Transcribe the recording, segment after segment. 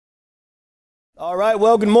All right,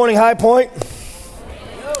 well, good morning, High Point.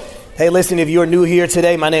 Hey, listen, if you're new here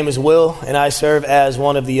today, my name is Will, and I serve as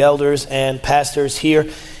one of the elders and pastors here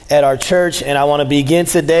at our church. And I want to begin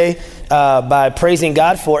today by praising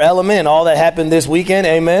God for Element and all that happened this weekend.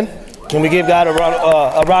 Amen. Can we give God a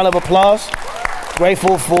round of applause?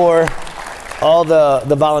 Grateful for all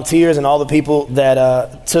the volunteers and all the people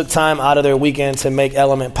that took time out of their weekend to make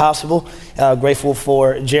Element possible. Grateful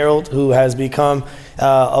for Gerald, who has become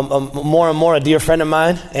more and more a dear friend of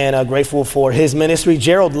mine, and grateful for his ministry.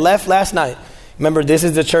 Gerald left last night. Remember, this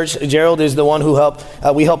is the church. Gerald is the one who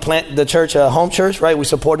we helped plant the church, Home Church, right? We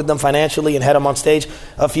supported them financially and had them on stage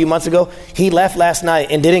a few months ago. He left last night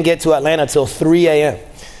and didn't get to Atlanta till 3 a.m.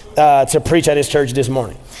 To preach at his church this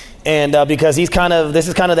morning. And because this is kind of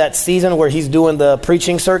that season where he's doing the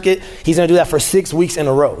preaching circuit. He's going to do that for 6 weeks in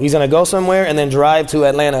a row. He's going to go somewhere and then drive to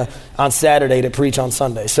Atlanta on Saturday to preach on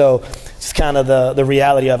Sunday. So it's kind of the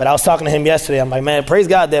reality of it. I was talking to him yesterday. I'm like, man, praise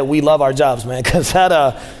God that we love our jobs, man, because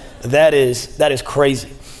that is crazy.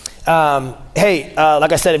 Hey,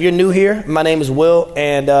 like I said, if you're new here, my name is Will,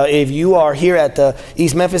 and if you are here at the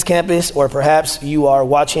East Memphis campus, or perhaps you are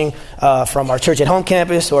watching from our Church at Home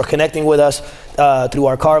campus or connecting with us through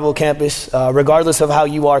our Carville campus, regardless of how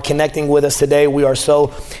you are connecting with us today, we are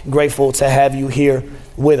so grateful to have you here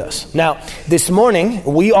with us. Now, this morning,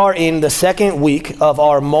 we are in the second week of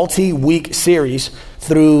our multi-week series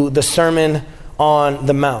through the Sermon on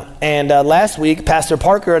the Mount. And last week, Pastor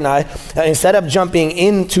Parker and I, instead of jumping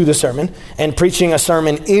into the sermon and preaching a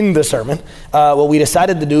sermon in the sermon, what we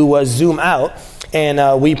decided to do was zoom out,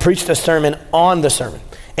 and we preached a sermon on the sermon.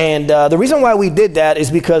 And the reason why we did that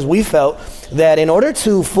is because we felt that in order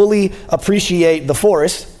to fully appreciate the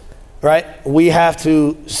forest, right, we have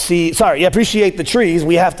to appreciate the trees,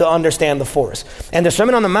 we have to understand the forest. And the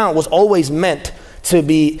Sermon on the Mount was always meant to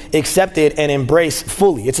be accepted and embraced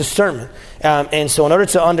fully. It's a sermon. And so in order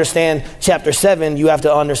to understand chapter 7, you have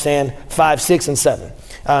to understand 5, 6, and 7.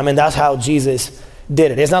 And that's how Jesus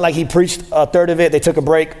did it. It's not like he preached a third of it, they took a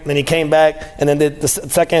break, then he came back, and then did the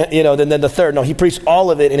second, then the third. No, he preached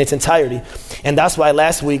all of it in its entirety. And that's why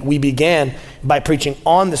last week we began by preaching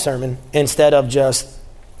on the sermon instead of just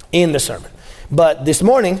in the sermon. But this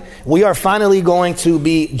morning, we are finally going to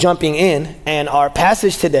be jumping in, and our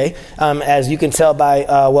passage today, as you can tell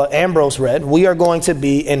by what Ambrose read, we are going to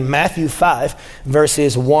be in Matthew 5,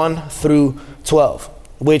 verses 1 through 12,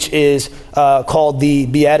 which is called the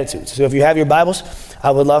Beatitudes. So if you have your Bibles,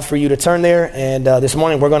 I would love for you to turn there, and this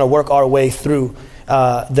morning we're going to work our way through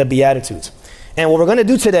the Beatitudes. And what we're going to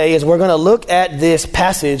do today is we're going to look at this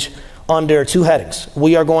passage under two headings.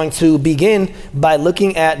 We are going to begin by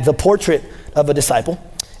looking at the portrait of a disciple,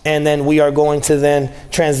 and then we are going to then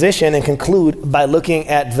transition and conclude by looking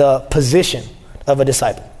at the position of a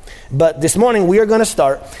disciple. But this morning we are going to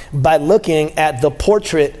start by looking at the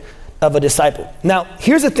portrait of a disciple. Now,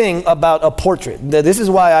 here's the thing about a portrait. This is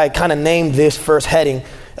why I kind of named this first heading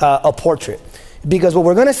a portrait. Because what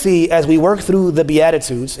we're going to see as we work through the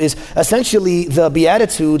Beatitudes is essentially the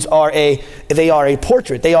Beatitudes are a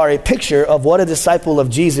portrait. They are a picture of what a disciple of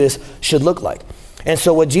Jesus should look like. And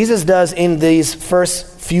so what Jesus does in these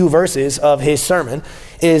first few verses of his sermon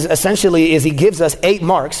is he gives us 8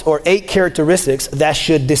 marks or 8 characteristics that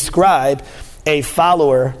should describe a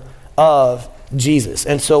follower of Jesus.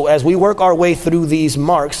 And so as we work our way through these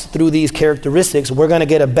marks, through these characteristics, we're going to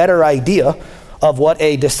get a better idea of what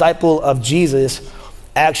a disciple of Jesus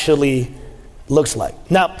actually looks like.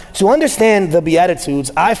 Now, to understand the Beatitudes,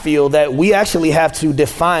 I feel that we actually have to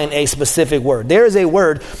define a specific word. There is a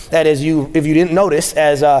word that if you didn't notice,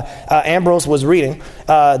 as Ambrose was reading,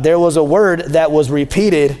 there was a word that was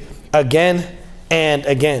repeated again and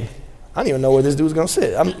again. I don't even know where this dude's going to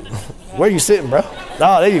sit. Where are you sitting, bro?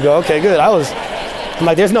 Oh, there you go. Okay, good. I'm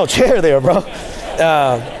like, there's no chair there, bro.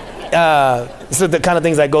 This is the kind of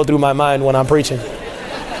things that go through my mind when I'm preaching.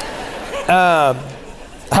 I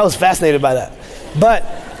was fascinated by that. But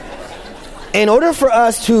in order for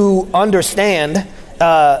us to understand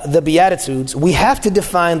the Beatitudes, we have to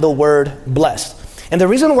define the word blessed. And the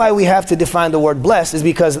reason why we have to define the word blessed is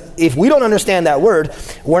because if we don't understand that word,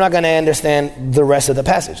 we're not going to understand the rest of the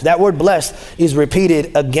passage. That word blessed is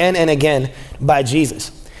repeated again and again by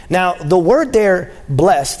Jesus. Now, the word there,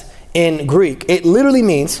 blessed, in Greek, it literally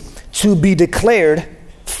means to be declared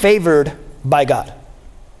favored by God.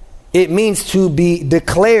 It means to be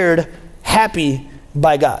declared happy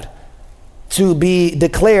by God, to be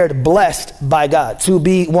declared blessed by God, to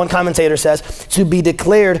be, one commentator says, to be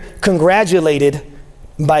declared congratulated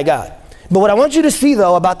by God. But what I want you to see,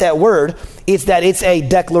 though, about that word is that it's a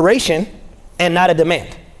declaration and not a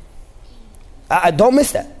demand. I don't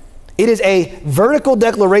miss that. It is a vertical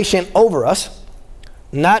declaration over us,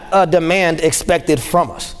 not a demand expected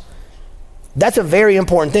from us. That's a very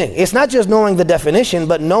important thing. It's not just knowing the definition,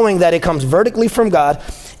 but knowing that it comes vertically from God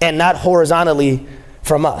and not horizontally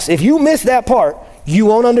from us. If you miss that part, you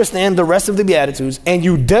won't understand the rest of the Beatitudes, and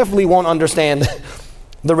you definitely won't understand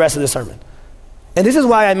the rest of the sermon. And this is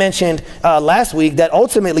why I mentioned last week that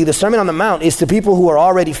ultimately the Sermon on the Mount is to people who are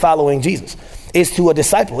already following Jesus. It's to a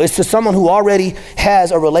disciple. It's to someone who already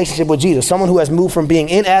has a relationship with Jesus, someone who has moved from being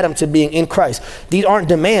in Adam to being in Christ. These aren't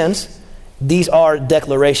demands. These are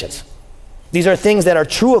declarations. These are things that are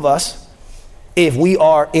true of us if we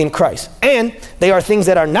are in Christ. And they are things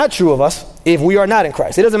that are not true of us if we are not in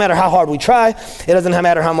Christ. It doesn't matter how hard we try. It doesn't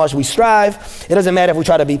matter how much we strive. It doesn't matter if we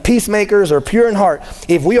try to be peacemakers or pure in heart.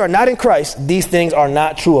 If we are not in Christ, these things are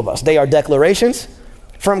not true of us. They are declarations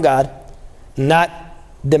from God, not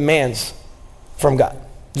demands from God.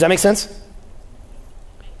 Does that make sense?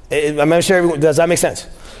 I'm not sure everyone, does that make sense?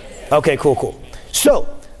 Okay, cool.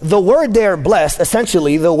 So the word there, blessed,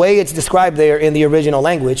 essentially the way it's described there in the original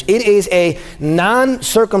language, it is a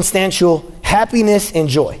non-circumstantial happiness and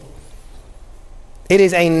joy. It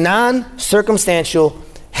is a non-circumstantial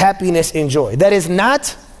happiness and joy that is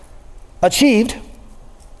not achieved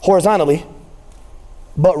horizontally,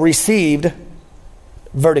 but received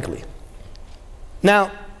vertically.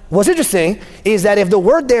 Now, what's interesting is that if the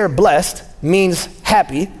word there, blessed, means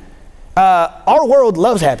happy, our world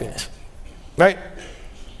loves happiness, right?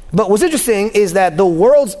 But what's interesting is that the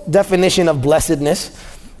world's definition of blessedness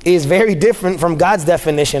is very different from God's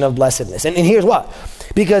definition of blessedness. And here's why.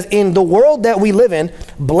 Because in the world that we live in,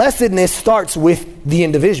 blessedness starts with the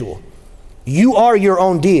individual. You are your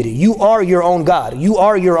own deity. You are your own God. You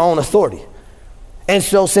are your own authority. And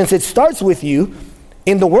so since it starts with you,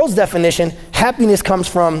 in the world's definition, happiness comes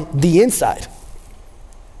from the inside,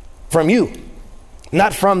 from you,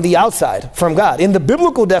 not from the outside, from God. In the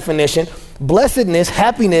biblical definition, blessedness,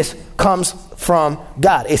 happiness comes from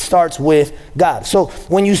God. It starts with God. So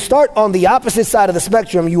when you start on the opposite side of the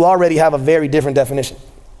spectrum, you already have a very different definition.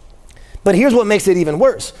 But here's what makes it even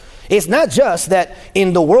worse. It's not just that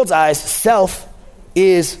in the world's eyes, self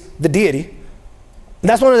is the deity. And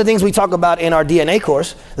that's one of the things we talk about in our DNA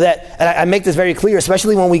course, that, and I make this very clear,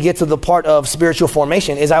 especially when we get to the part of spiritual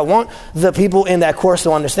formation, is I want the people in that course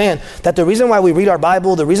to understand that the reason why we read our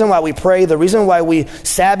Bible, the reason why we pray, the reason why we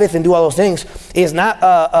Sabbath and do all those things is not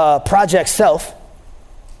a project self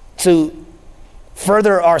to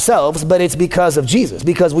further ourselves, but it's because of Jesus,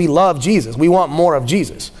 because we love Jesus. We want more of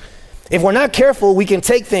Jesus. If we're not careful, we can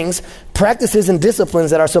take things, practices and disciplines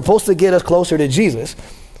that are supposed to get us closer to Jesus,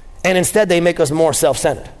 and instead they make us more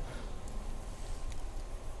self-centered.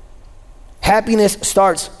 Happiness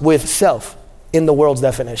starts with self in the world's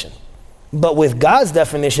definition. But with God's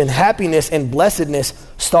definition, happiness and blessedness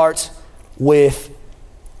starts with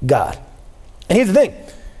God. And here's the thing.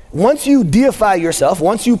 Once you deify yourself,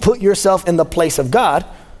 once you put yourself in the place of God,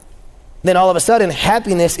 then all of a sudden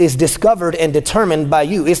happiness is discovered and determined by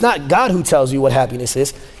you. It's not God who tells you what happiness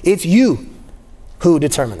is. It's you who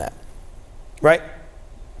determine that, right?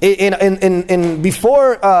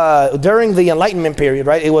 Before, during the Enlightenment period,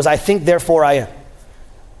 right, it was, I think, therefore I am.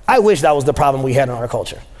 I wish that was the problem we had in our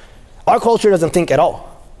culture. Our culture doesn't think at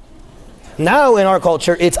all. Now in our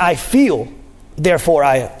culture, it's I feel, therefore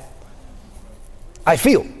I am. I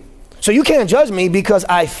feel. So you can't judge me because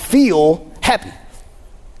I feel happy.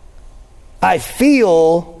 I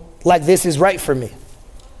feel like this is right for me.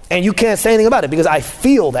 And you can't say anything about it because I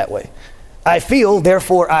feel that way. I feel,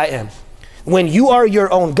 therefore I am. When you are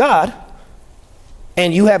your own God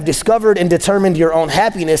and you have discovered and determined your own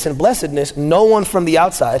happiness and blessedness, no one from the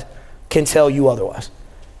outside can tell you otherwise.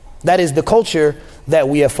 That is the culture that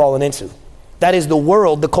we have fallen into. That is the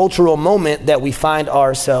world, the cultural moment that we find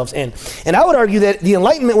ourselves in. And I would argue that the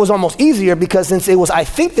Enlightenment was almost easier because since it was I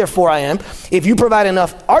think, therefore I am, if you provide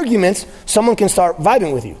enough arguments, someone can start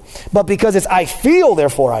vibing with you. But because it's I feel,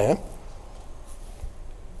 therefore I am,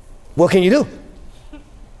 what can you do?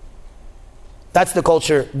 That's the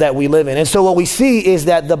culture that we live in. And so what we see is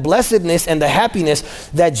that the blessedness and the happiness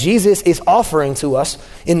that Jesus is offering to us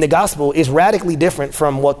in the gospel is radically different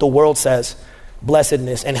from what the world says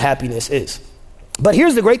blessedness and happiness is. But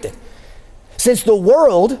here's the great thing. Since the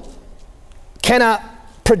world cannot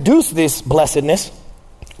produce this blessedness,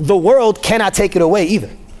 the world cannot take it away either.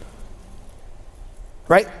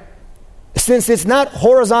 Right? Since it's not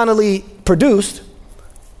horizontally produced,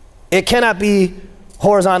 it cannot be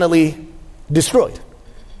horizontally destroyed.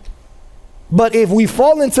 But if we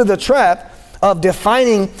fall into the trap of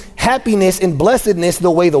defining happiness and blessedness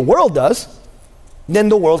the way the world does, then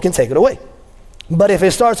the world can take it away. But if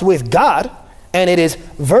it starts with God and it is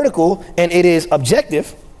vertical and it is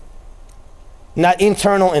objective, not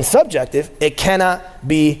internal and subjective, it cannot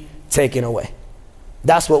be taken away.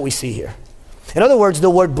 That's what we see here. In other words, the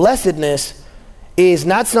word blessedness is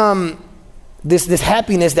not this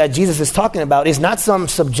happiness that Jesus is talking about is not some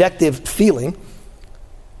subjective feeling.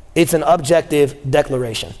 It's an objective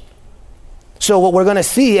declaration. So what we're going to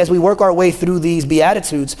see as we work our way through these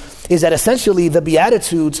Beatitudes is that essentially the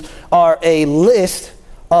Beatitudes are a list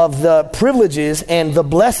of the privileges and the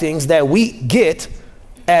blessings that we get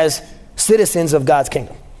as citizens of God's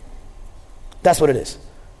kingdom. That's what it is.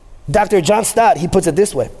 Dr. John Stott, he puts it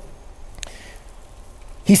this way.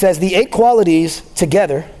 He says, the 8 qualities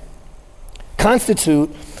together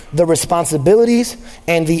constitute the responsibilities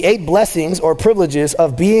and the 8 blessings or privileges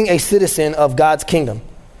of being a citizen of God's kingdom.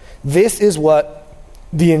 This is what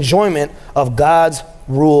the enjoyment of God's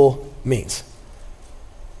rule means.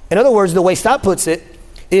 In other words, the way Stott puts it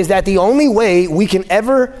is that the only way we can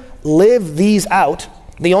ever live these out,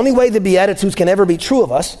 the only way the Beatitudes can ever be true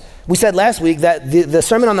of us, we said last week that the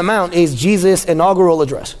Sermon on the Mount is Jesus' inaugural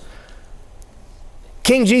address.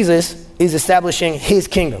 King Jesus is establishing his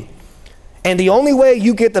kingdom. And the only way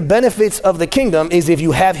you get the benefits of the kingdom is if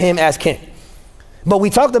you have him as king. But we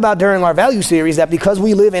talked about during our value series that because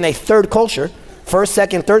we live in a third culture, first,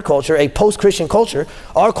 second, third culture, a post-Christian culture,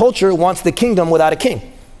 our culture wants the kingdom without a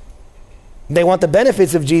king. They want the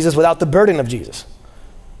benefits of Jesus without the burden of Jesus.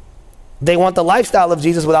 They want the lifestyle of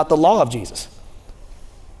Jesus without the law of Jesus.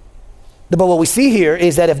 But what we see here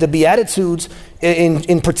is that if the Beatitudes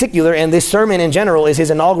in particular, and this sermon in general is his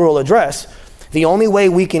inaugural address, the only way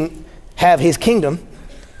we can have his kingdom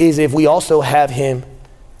is if we also have him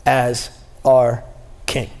as our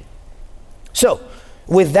king. So,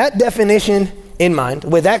 with that definition in mind,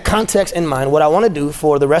 with that context in mind, what I want to do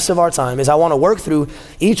for the rest of our time is I want to work through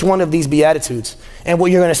each one of these Beatitudes. And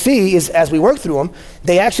what you're going to see is as we work through them,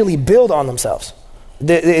 they actually build on themselves.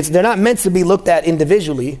 They're not meant to be looked at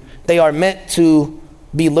individually. They are meant to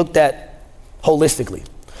be looked at holistically.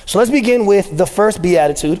 So let's begin with the first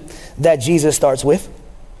Beatitude that Jesus starts with,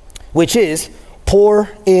 which is poor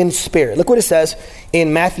in spirit. Look what it says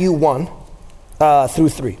in Matthew 1 through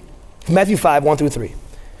 3. Matthew 5, 1 through 3.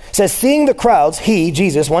 It says, seeing the crowds, he,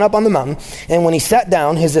 Jesus, went up on the mountain, and when he sat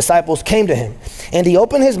down, his disciples came to him. And he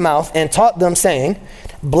opened his mouth and taught them, saying,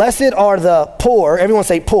 blessed are the poor, everyone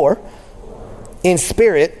say poor, in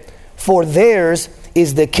spirit, for theirs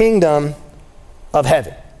is the kingdom of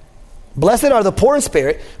heaven. Blessed are the poor in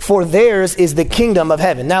spirit, for theirs is the kingdom of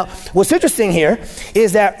heaven. Now, what's interesting here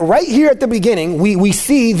is that right here at the beginning, we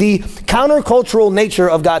see the countercultural nature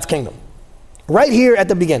of God's kingdom. Right here at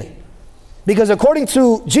the beginning. Because according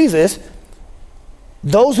to Jesus,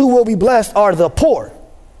 those who will be blessed are the poor,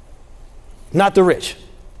 not the rich.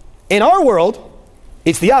 In our world,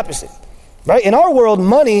 it's the opposite. Right? In our world,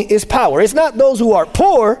 money is power. It's not those who are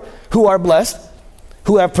poor who are blessed,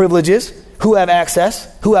 who have privileges, who have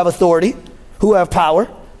access, who have authority, who have power.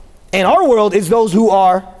 In our world, it's those who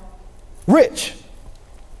are rich.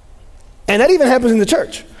 And that even happens in the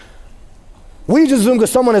church. We just assume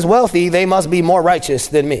because someone is wealthy, they must be more righteous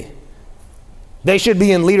than me. They should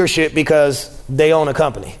be in leadership because they own a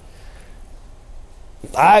company.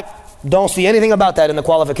 I don't see anything about that in the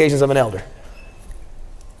qualifications of an elder.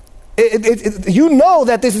 You know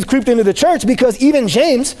that this is creeped into the church because even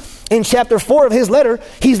James, in chapter 4 of his letter,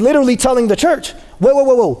 he's literally telling the church,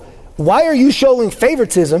 whoa. Why are you showing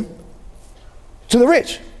favoritism to the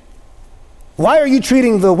rich? Why are you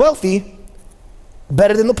treating the wealthy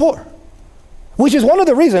better than the poor? Which is one of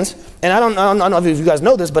the reasons, and I don't know if you guys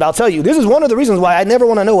know this, but I'll tell you, this is one of the reasons why I never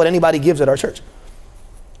want to know what anybody gives at our church.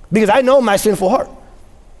 Because I know my sinful heart.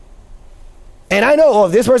 And I know,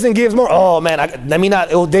 if this person gives more, let me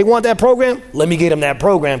not, they want that program, let me get them that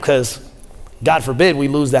program because God forbid we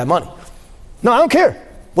lose that money. No, I don't care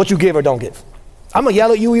what you give or don't give. I'm going to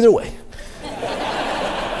yell at you either way.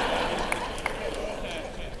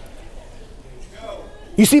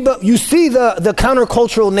 You see the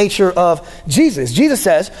countercultural nature of Jesus. Jesus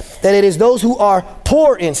says that it is those who are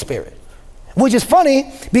poor in spirit, which is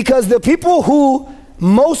funny because the people who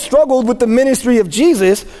most struggled with the ministry of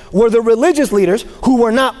Jesus were the religious leaders who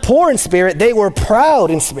were not poor in spirit, they were proud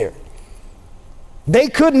in spirit. They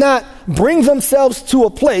could not bring themselves to a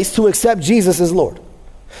place to accept Jesus as Lord.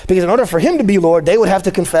 Because in order for him to be Lord, they would have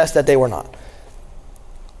to confess that they were not.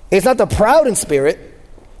 It's not the proud in spirit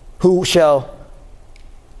who shall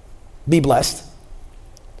be blessed.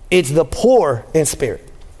 It's the poor in spirit.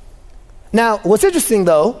 Now, what's interesting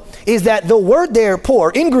though, is that the word there,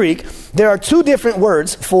 poor, in Greek, there are 2 different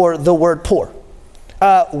words for the word poor.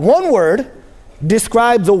 One word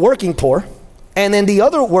describes the working poor, And then the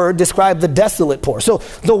other word described the desolate poor. So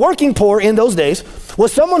the working poor in those days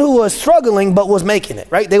was someone who was struggling but was making it,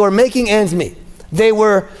 right? They were making ends meet. They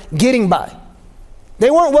were getting by. They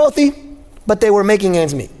weren't wealthy, but they were making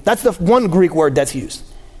ends meet. That's the one Greek word that's used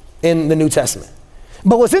in the New Testament.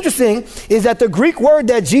 But what's interesting is that the Greek word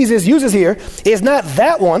that Jesus uses here is not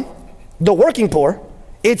that one, the working poor.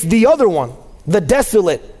 It's the other one, the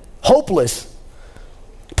desolate, hopeless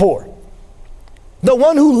poor. The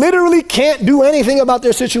one who literally can't do anything about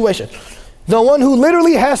their situation. The one who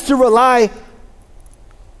literally has to rely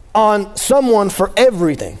on someone for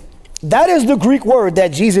everything. That is the Greek word that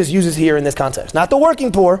Jesus uses here in this context. Not the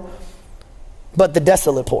working poor, but the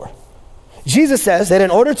desolate poor. Jesus says that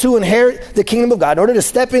in order to inherit the kingdom of God, in order to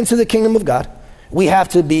step into the kingdom of God, we have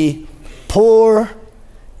to be poor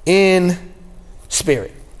in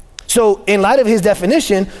spirit. So in light of his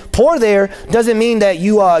definition, poor there doesn't mean that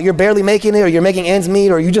you're barely making it, or you're making ends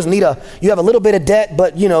meet, or you just you have a little bit of debt,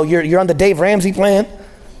 but you're on the Dave Ramsey plan.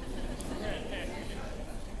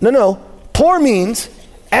 No. Poor means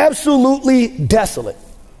absolutely desolate,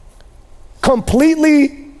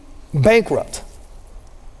 completely bankrupt.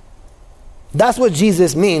 That's what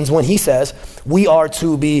Jesus means when he says we are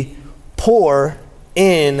to be poor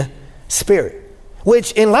in spirit.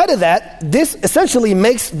 Which, in light of that, this essentially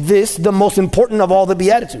makes this the most important of all the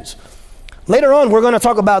Beatitudes. Later on, we're going to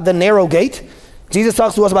talk about the narrow gate. Jesus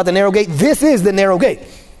talks to us about the narrow gate. This is the narrow gate.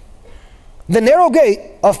 The narrow gate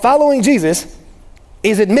of following Jesus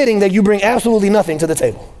is admitting that you bring absolutely nothing to the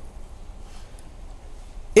table.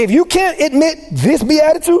 If you can't admit this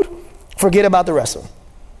Beatitude, forget about the rest of them.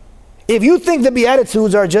 If you think the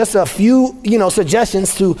Beatitudes are just a few,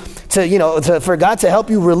 suggestions for God to help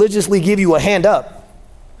you religiously give you a hand up,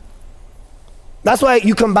 that's why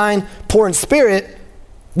you combine poor in spirit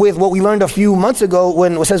with what we learned a few months ago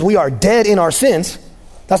when it says we are dead in our sins.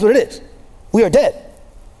 That's what it is. We are dead.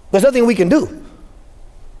 There's nothing we can do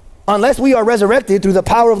unless we are resurrected through the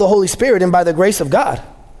power of the Holy Spirit and by the grace of God.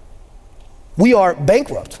 We are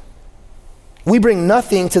bankrupt. We bring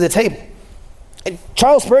nothing to the table. And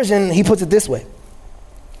Charles Spurgeon, he puts it this way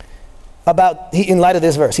in light of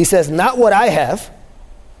this verse. He says, not what I have,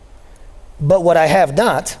 but what I have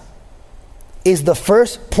not is the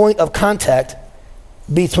first point of contact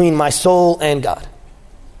between my soul and God.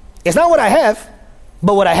 It's not what I have,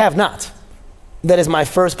 but what I have not that is my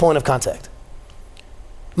first point of contact.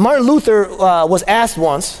 Martin Luther was asked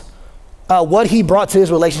once what he brought to his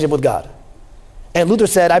relationship with God. And Luther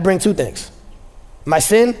said, I bring two things, my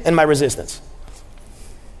sin and my resistance.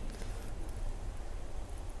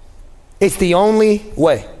 It's the only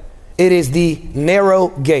way. It is the narrow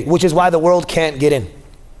gate, which is why the world can't get in.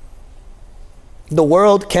 The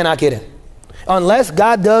world cannot get in. Unless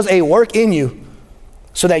God does a work in you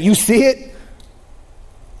so that you see it,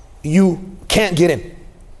 you can't get in.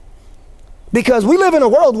 Because we live in a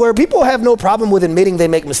world where people have no problem with admitting they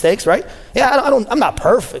make mistakes, right? Yeah, I'm not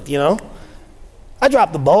perfect, I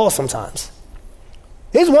drop the ball sometimes.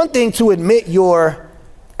 It's one thing to admit your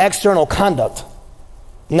external conduct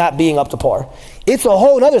not being up to par. It's a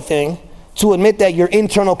whole other thing to admit that your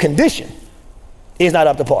internal condition is not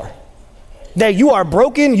up to par. That you are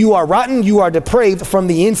broken, you are rotten, you are depraved from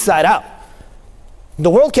the inside out. The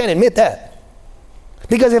world can't admit that.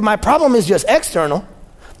 Because if my problem is just external,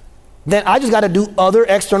 then I just got to do other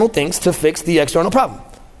external things to fix the external problem.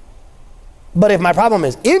 But if my problem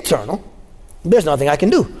is internal, there's nothing I can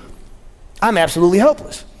do. I'm absolutely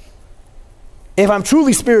helpless. If I'm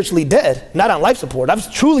truly spiritually dead, not on life support, I'm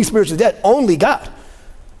truly spiritually dead, only God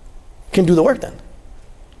can do the work then.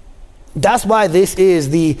 That's why this is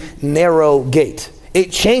the narrow gate.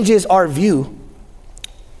 It changes our view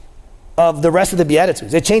of the rest of the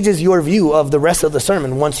Beatitudes. It changes your view of the rest of the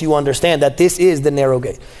sermon once you understand that this is the narrow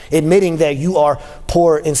gate, admitting that you are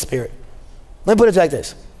poor in spirit. Let me put it like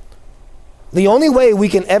this. The only way we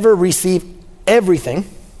can ever receive everything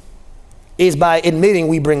is by admitting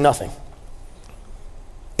we bring nothing.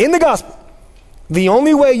 In the gospel, the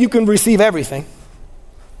only way you can receive everything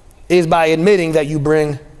is by admitting that you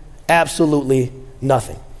bring absolutely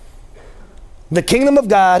nothing. The kingdom of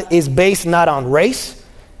God is based not on race,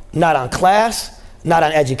 not on class, not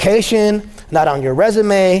on education, not on your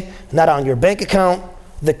resume, not on your bank account.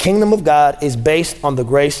 The kingdom of God is based on the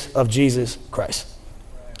grace of Jesus Christ.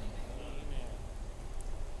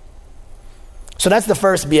 So that's the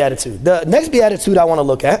first beatitude. The next beatitude I want to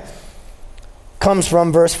look at comes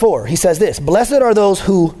from verse 4. He says this, blessed are those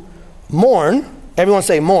who mourn, everyone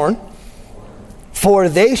say mourn, for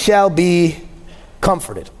they shall be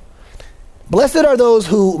comforted. Blessed are those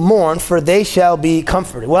who mourn, for they shall be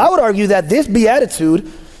comforted. Well, I would argue that this beatitude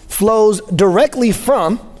flows directly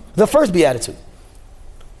from the first beatitude.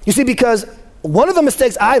 You see, because one of the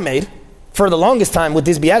mistakes I made for the longest time with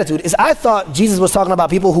this beatitude is I thought Jesus was talking about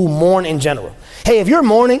people who mourn in general. Hey, if you're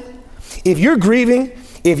mourning, if you're grieving,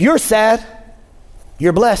 if you're sad,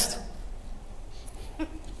 you're blessed.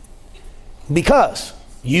 Because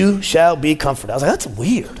you shall be comforted. I was like, that's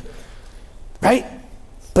weird, right?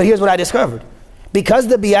 But here's what I discovered. Because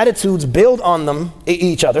the Beatitudes build on them,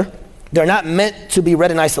 each other, they're not meant to be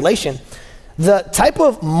read in isolation. The type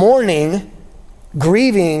of mourning,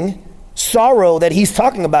 grieving, sorrow that he's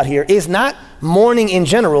talking about here is not mourning in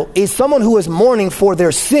general. It's someone who is mourning for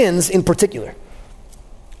their sins in particular.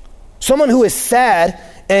 Someone who is sad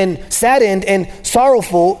and saddened and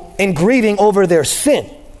sorrowful and grieving over their sin,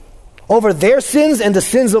 over their sins and the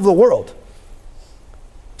sins of the world.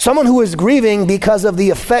 Someone who is grieving because of the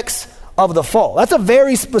effects of the fall. That's a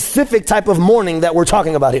very specific type of mourning that we're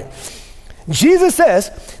talking about here. Jesus says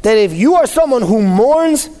that if you are someone who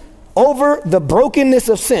mourns over the brokenness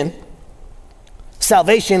of sin,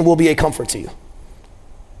 salvation will be a comfort to you.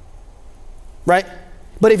 Right?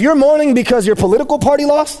 But if you're mourning because your political party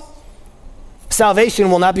lost,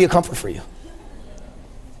 salvation will not be a comfort for you.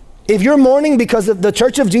 If you're mourning because of the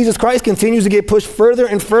Church of Jesus Christ continues to get pushed further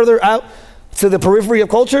and further out to the periphery of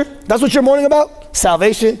culture, that's what you're mourning about,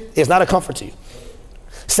 salvation is not a comfort to you.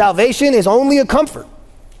 Salvation is only a comfort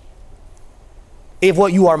if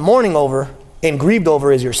what you are mourning over and grieved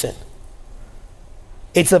over is your sin.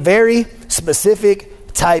 It's a very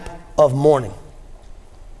specific type of mourning.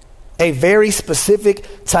 A very specific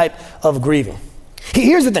type of grieving.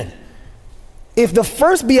 Here's the thing. If the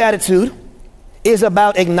first beatitude is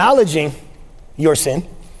about acknowledging your sin,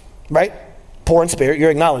 right? Poor in spirit,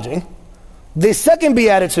 you're acknowledging. The second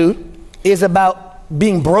beatitude is about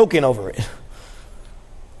being broken over it,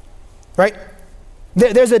 right?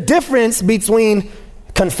 There's a difference between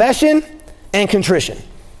confession and contrition.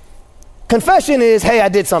 Confession is, hey, I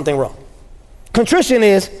did something wrong. Contrition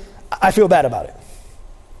is, I feel bad about it,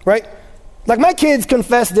 right? Like my kids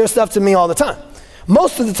confess their stuff to me all the time.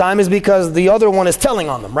 Most of the time is because the other one is telling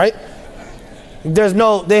on them, right?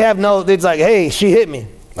 It's like, hey, she hit me.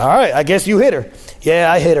 All right, I guess you hit her.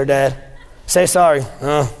 Yeah, I hit her, Dad. Say sorry.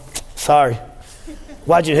 Sorry.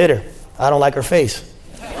 Why'd you hit her? I don't like her face.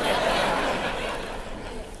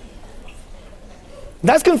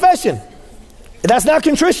 That's confession. That's not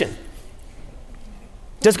contrition.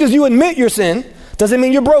 Just because you admit your sin doesn't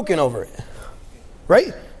mean you're broken over it,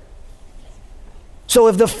 right? So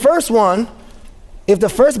if the first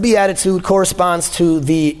beatitude corresponds to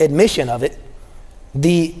the admission of it,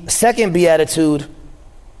 the second beatitude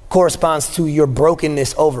corresponds to your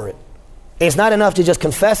brokenness over it. It's not enough to just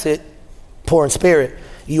confess it, poor in spirit.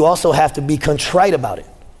 You also have to be contrite about it.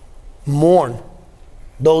 Mourn.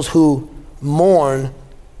 Those who mourn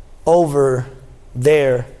over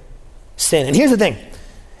their sin. And here's the thing.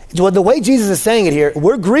 The way Jesus is saying it here,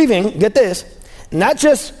 we're grieving, get this, not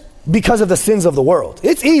just because of the sins of the world.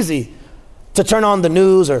 It's easy to turn on the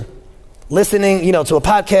news or listening, to a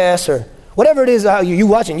podcast or whatever it is, how you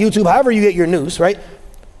watching YouTube, however you get your news, right?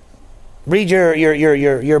 Read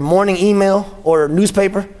your morning email or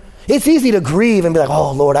newspaper. It's easy to grieve and be like,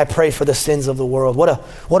 oh, Lord, I pray for the sins of the world.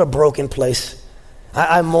 What a broken place.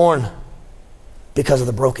 I mourn because of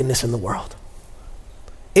the brokenness in the world.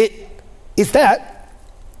 It's that,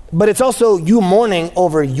 but it's also you mourning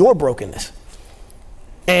over your brokenness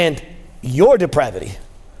and your depravity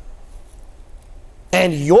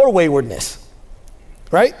and your waywardness,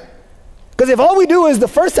 right? Because if all we do is the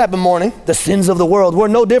first type of mourning, the sins of the world, we're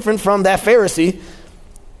no different from that Pharisee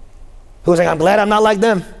who was like, I'm glad I'm not like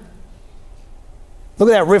them. Look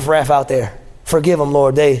at that riffraff out there. Forgive them,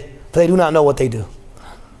 Lord, for they do not know what they do.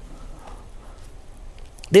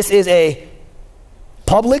 This is a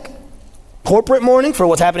public, corporate mourning for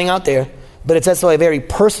what's happening out there, but it's also a very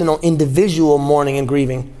personal, individual mourning and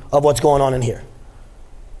grieving of what's going on in here.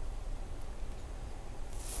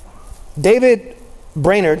 David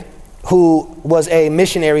Brainerd, who was a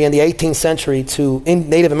missionary in the 18th century to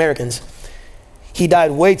Native Americans, he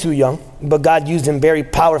died way too young, but God used him very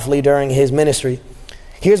powerfully during his ministry.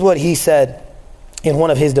 Here's what he said in one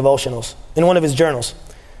of his devotionals, in one of his journals.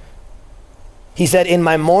 He said, in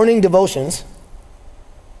my morning devotions,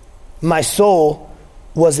 my soul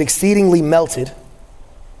was exceedingly melted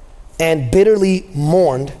and bitterly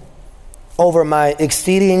mourned over my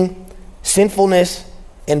exceeding sinfulness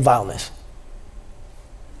and vileness.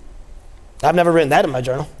 I've never written that in my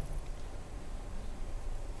journal.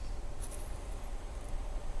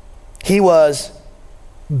 He was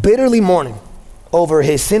bitterly mourning over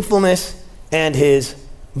his sinfulness and his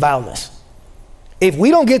vileness. If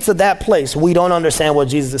we don't get to that place, we don't understand what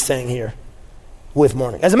Jesus is saying here with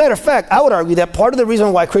mourning. As a matter of fact, I would argue that part of the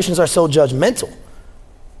reason why Christians are so judgmental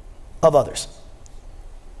of others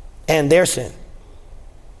and their sin,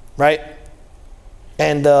 right?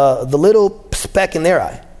 And the little speck in their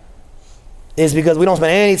eye is because we don't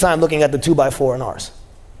spend any time looking at the 2x4 in ours.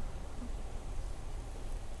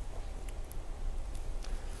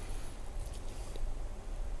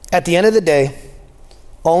 At the end of the day,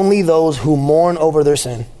 only those who mourn over their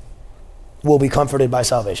sin will be comforted by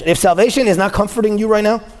salvation. If salvation is not comforting you right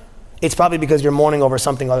now, it's probably because you're mourning over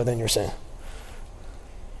something other than your sin.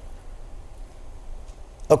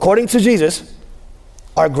 According to Jesus,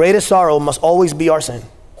 our greatest sorrow must always be our sin,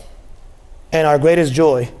 and our greatest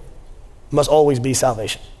joy must always be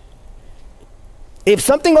salvation. If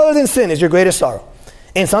something other than sin is your greatest sorrow,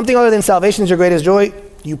 and something other than salvation is your greatest joy,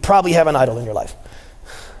 you probably have an idol in your life.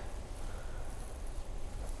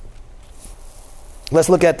 Let's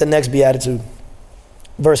look at the next beatitude,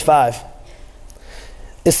 verse 5.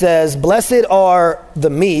 It says, "Blessed are the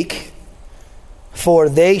meek, for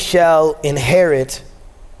they shall inherit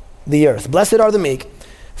the earth." Blessed are the meek,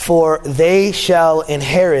 for they shall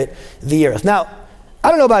inherit the earth. Now, I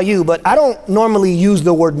don't know about you, but I don't normally use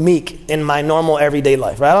the word meek in my normal everyday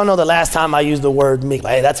life, right? I don't know the last time I used the word meek.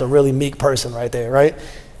 Like, hey, that's a really meek person right there, right?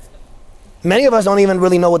 Many of us don't even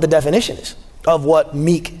really know what the definition is of what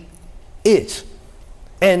meek is.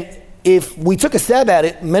 And if we took a stab at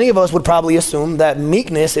it, many of us would probably assume that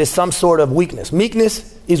meekness is some sort of weakness.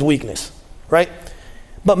 Meekness is weakness, right?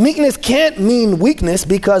 But meekness can't mean weakness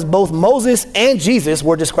because both Moses and Jesus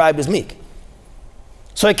were described as meek.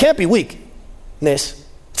 So it can't be weakness.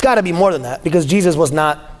 It's got to be more than that because Jesus was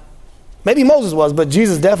not. Maybe Moses was, but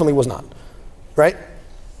Jesus definitely was not, right?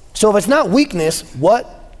 So if it's not weakness,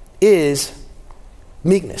 what is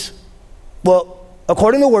meekness? Well,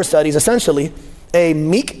 according to word studies, essentially, a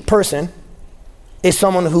meek person is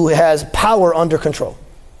someone who has power under control.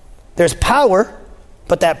 There's power,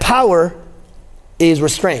 but that power is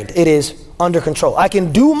restrained. It is under control. I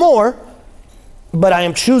can do more, but I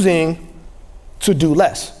am choosing to do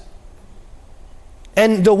less.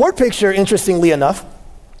 And the word picture, interestingly enough,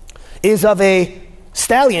 is of a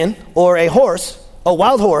stallion or a horse, a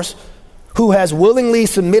wild horse, who has willingly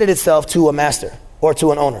submitted itself to a master or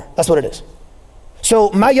to an owner. That's what it is.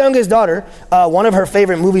 So my youngest daughter, one of her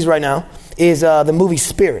favorite movies right now is the movie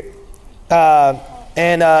Spirit.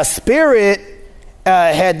 And Spirit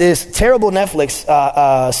had this terrible Netflix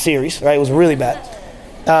series, right? It was really bad.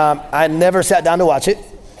 I never sat down to watch it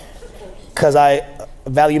because I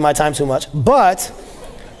value my time too much. But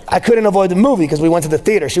I couldn't avoid the movie because we went to the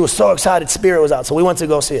theater. She was so excited Spirit was out, so we went to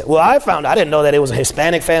go see it. Well, I didn't know that it was a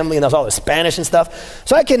Hispanic family and there was all the Spanish and stuff.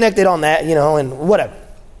 So I connected on that, and whatever.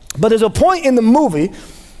 But there's a point in the movie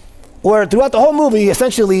where throughout the whole movie,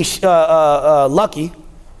 essentially, Lucky,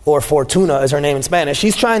 or Fortuna is her name in Spanish,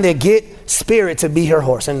 she's trying to get Spirit to be her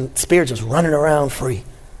horse. And Spirit's just running around free,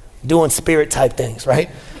 doing Spirit type things, right?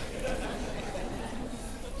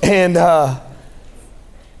 And at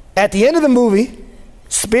the end of the movie,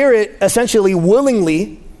 Spirit essentially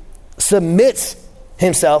willingly submits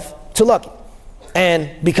himself to Lucky and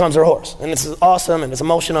becomes her horse. And this is awesome and it's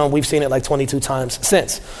emotional, and we've seen it like 22 times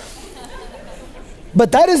since.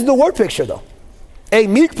 But that is the word picture, though. A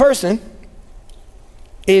meek person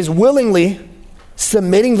is willingly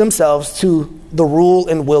submitting themselves to the rule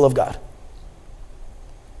and will of God.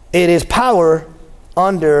 It is power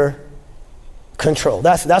under control.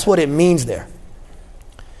 That's what it means there.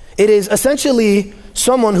 It is essentially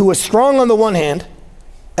someone who is strong on the one hand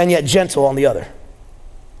and yet gentle on the other.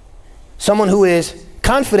 Someone who is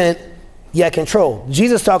confident yet controlled.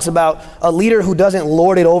 Jesus talks about a leader who doesn't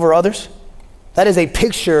lord it over others. That is a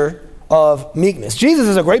picture of meekness. Jesus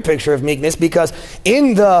is a great picture of meekness because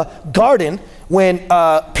in the garden, when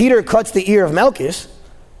Peter cuts the ear of Malchus,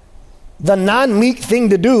 the non-meek thing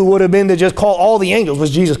to do would have been to just call all the angels,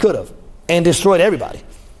 which Jesus could have, and destroyed everybody.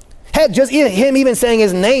 Had just him even saying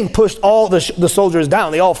his name pushed all the soldiers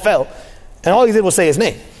down. They all fell, and all he did was say his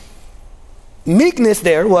name. Meekness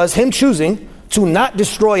there was him choosing to not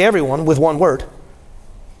destroy everyone with one word,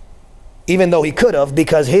 even though he could have,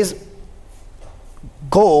 because his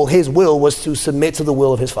goal, his will, was to submit to the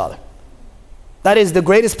will of his Father. That is the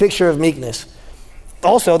greatest picture of meekness.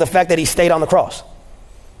 Also, the fact that he stayed on the cross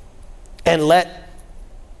and let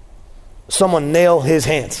someone nail his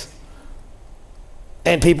hands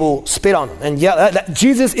and people spit on him. And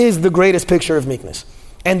Jesus is the greatest picture of meekness.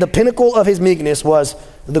 And the pinnacle of his meekness was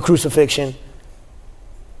the crucifixion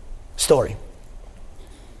story.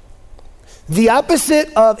 The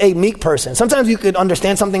opposite of a meek person, sometimes you could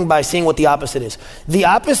understand something by seeing what the opposite is. The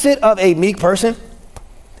opposite of a meek person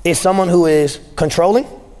is someone who is controlling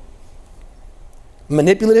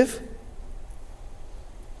manipulative,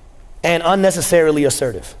 and unnecessarily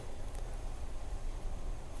assertive.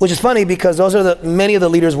 Which is funny because those are many of the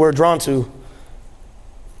leaders we're drawn to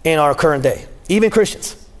in our current day, even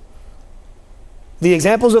Christians. The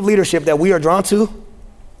examples of leadership that we are drawn to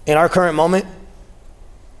in our current moment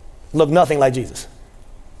look nothing like Jesus.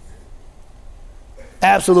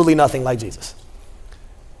 Absolutely nothing like Jesus.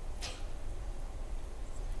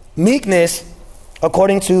 Meekness,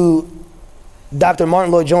 according to Dr.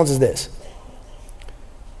 Martin Lloyd-Jones, is this.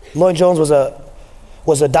 Lloyd-Jones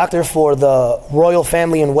was a doctor for the royal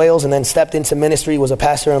family in Wales and then stepped into ministry, was a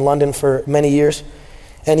pastor in London for many years.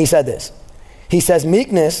 And he said this. He says,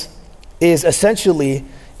 meekness is essentially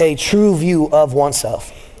a true view of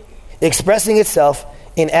oneself, expressing itself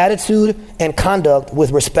in attitude and conduct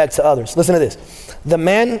with respect to others. Listen to this. The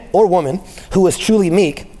man or woman who is truly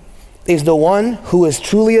meek is the one who is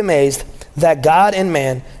truly amazed that God and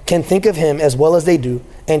man can think of him as well as they do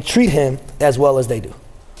and treat him as well as they do.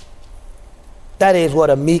 That is what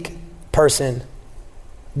a meek person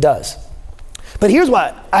does. But here's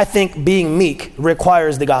why I think being meek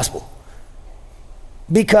requires the gospel.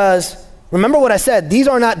 Because remember what I said, these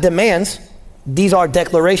are not demands, these are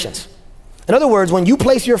declarations. In other words, when you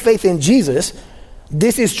place your faith in Jesus,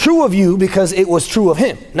 this is true of you because it was true of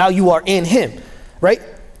him. Now you are in him, right?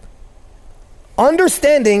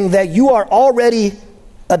 Understanding that you are already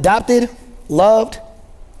adopted, loved,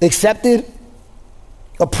 accepted,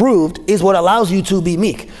 approved is what allows you to be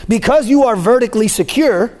meek. Because you are vertically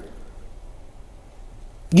secure,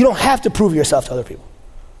 you don't have to prove yourself to other people.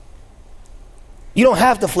 You don't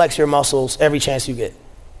have to flex your muscles every chance you get.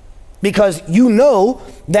 Because you know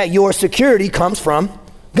that your security comes from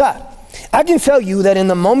God. I can tell you that in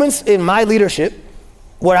the moments in my leadership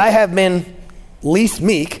where I have been least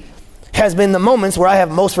meek has been the moments where I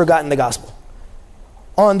have most forgotten the gospel.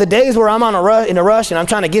 On the days where I'm in a rush and I'm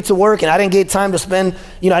trying to get to work and I didn't get time to spend,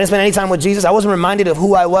 I didn't spend any time with Jesus. I wasn't reminded of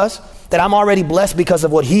who I was, that I'm already blessed because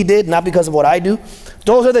of what he did, not because of what I do.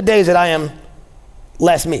 Those are the days that I am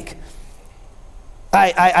less meek.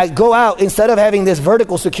 I go out, instead of having this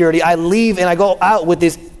vertical security, I leave and I go out with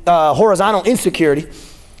this horizontal insecurity,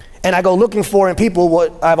 and I go looking for in people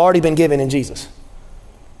what I've already been given in Jesus.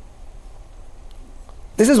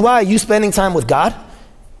 This is why you spending time with God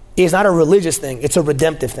is not a religious thing, it's a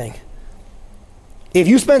redemptive thing. If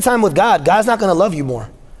you spend time with God, God's not going to love you more,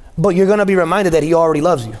 but you're going to be reminded that he already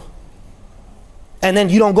loves you. And then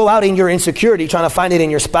you don't go out in your insecurity trying to find it in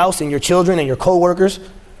your spouse and your children and your coworkers.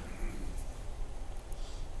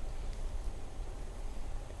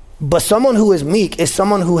 But someone who is meek is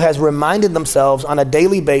someone who has reminded themselves on a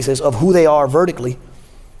daily basis of who they are vertically,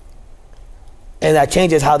 and that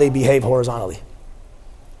changes how they behave horizontally.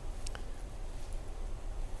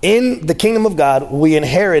 In the kingdom of God, we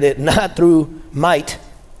inherit it not through might,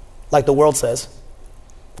 like the world says,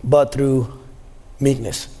 but through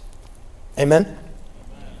meekness. Amen?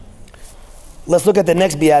 Let's look at the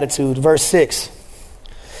next beatitude, verse 6.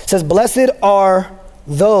 It says, blessed are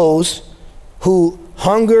those who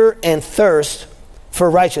hunger and thirst for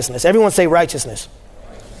righteousness. Everyone say righteousness.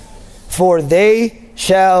 For they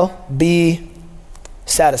shall be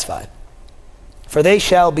satisfied. For they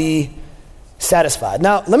shall be satisfied.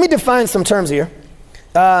 Now, let me define some terms here.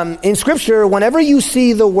 In Scripture, whenever you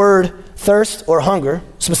see the word thirst or hunger,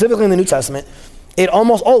 specifically in the New Testament, it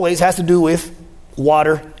almost always has to do with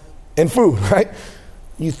water and food, right?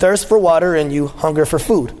 You thirst for water and you hunger for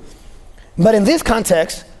food. But in this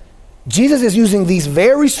context, Jesus is using these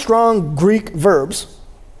very strong Greek verbs.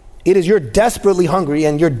 It is you're desperately hungry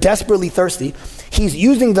and you're desperately thirsty. He's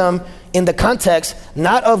using them in the context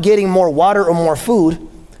not of getting more water or more food,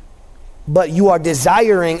 but you are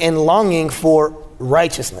desiring and longing for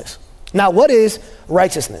righteousness. Now, what is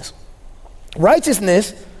righteousness?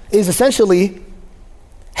 Righteousness is essentially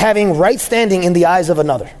having right standing in the eyes of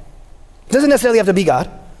another. It doesn't necessarily have to be God.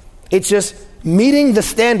 It's just meeting the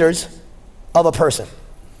standards of a person.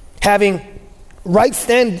 Having right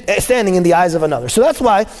standing in the eyes of another. So that's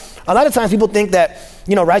why a lot of times people think that,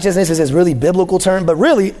 righteousness is this really biblical term, but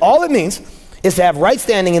really all it means is to have right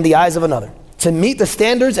standing in the eyes of another, to meet the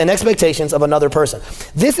standards and expectations of another person.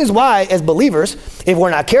 This is why, as believers, if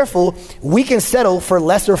we're not careful, we can settle for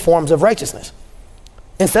lesser forms of righteousness.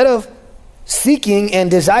 Instead of seeking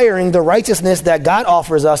and desiring the righteousness that God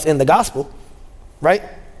offers us in the gospel, right?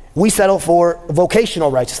 We settle for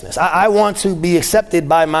vocational righteousness. I want to be accepted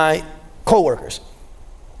by my coworkers.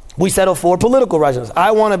 We settle for political righteousness.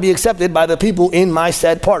 I want to be accepted by the people in my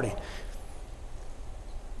said party.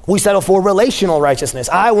 We settle for relational righteousness.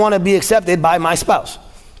 I want to be accepted by my spouse.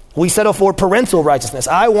 We settle for parental righteousness.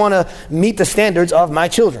 I want to meet the standards of my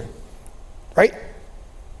children, right?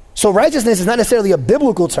 So righteousness is not necessarily a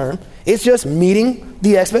biblical term. It's just meeting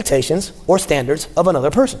the expectations or standards of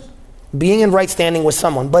another person, being in right standing with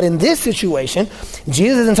someone. But in this situation,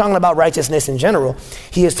 Jesus isn't talking about righteousness in general.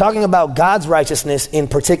 He is talking about God's righteousness in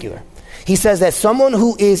particular. He says that someone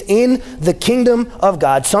who is in the kingdom of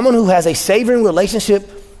God, someone who has a savoring relationship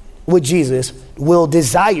with Jesus, will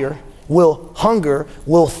desire, will hunger,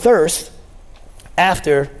 will thirst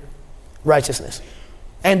after righteousness.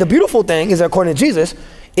 And the beautiful thing is, according to Jesus,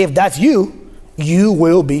 if that's you, you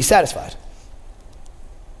will be satisfied.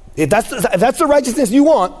 If that's the righteousness you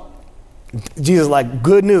want, Jesus is like,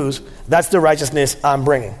 good news, that's the righteousness I'm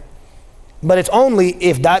bringing. But it's only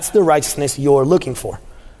if that's the righteousness you're looking for.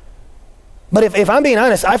 But if I'm being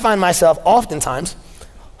honest, I find myself oftentimes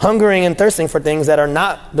hungering and thirsting for things that are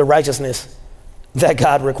not the righteousness that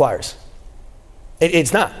God requires.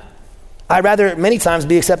 It's not. I'd rather many times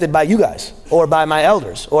be accepted by you guys, or by my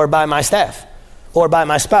elders, or by my staff, or by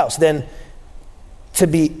my spouse, than to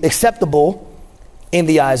be acceptable in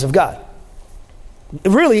the eyes of God.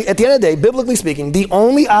 Really, at the end of the day, biblically speaking, the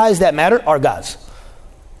only eyes that matter are God's.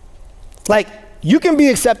 Like, you can be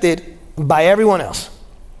accepted by everyone else.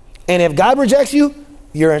 And if God rejects you,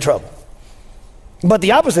 you're in trouble. But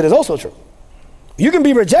the opposite is also true. You can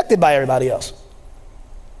be rejected by everybody else.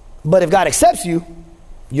 But if God accepts you,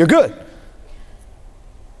 you're good.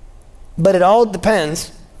 But it all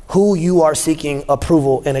depends who you are seeking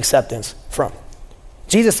approval and acceptance from.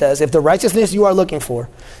 Jesus says, if the righteousness you are looking for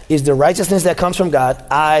is the righteousness that comes from God,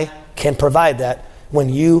 I can provide that when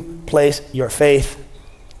you place your faith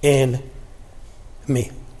in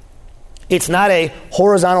me. It's not a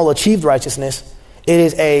horizontal achieved righteousness. It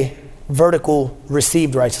is a vertical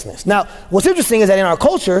received righteousness. Now, what's interesting is that in our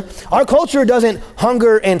culture doesn't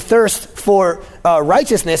hunger and thirst for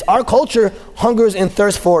righteousness. Our culture hungers and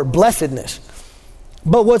thirsts for blessedness.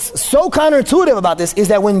 But what's so counterintuitive about this is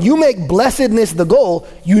that when you make blessedness the goal,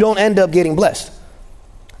 you don't end up getting blessed.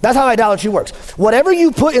 That's how idolatry works. Whatever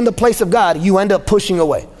you put in the place of God, you end up pushing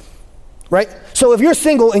away, right? So if you're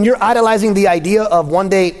single and you're idolizing the idea of one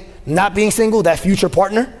day not being single, that future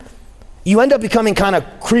partner, you end up becoming kind of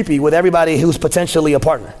creepy with everybody who's potentially a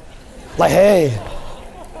partner. Like, hey,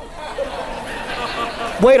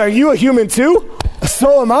 wait, are you a human too?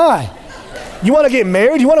 So am I. You want to get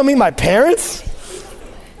married? You want to meet my parents?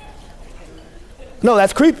 No,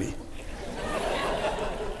 that's creepy.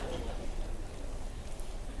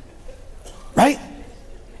 Right?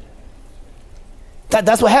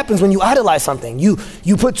 That's what happens when you idolize something. You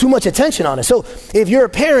put too much attention on it. So if you're a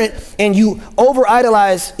parent and you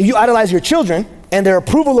idolize your children and their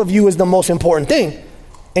approval of you is the most important thing,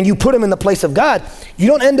 and you put them in the place of God, you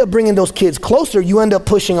don't end up bringing those kids closer. You end up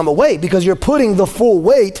pushing them away because you're putting the full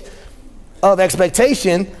weight of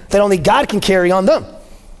expectation that only God can carry on them.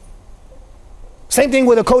 Same thing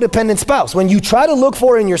with a codependent spouse. When you try to look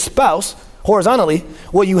for in your spouse horizontally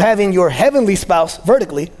what you have in your heavenly spouse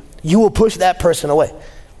vertically, you will push that person away.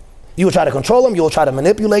 You will try to control them. You will try to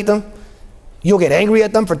manipulate them. You'll get angry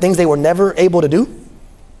at them for things they were never able to do.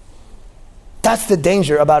 That's the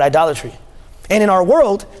danger about idolatry. And in our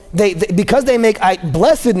world, because they make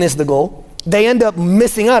blessedness the goal, they end up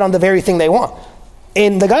missing out on the very thing they want.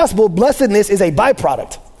 In the gospel, blessedness is a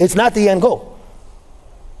byproduct. It's not the end goal.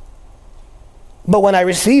 But when I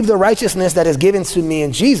receive the righteousness that is given to me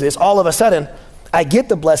in Jesus, all of a sudden, I get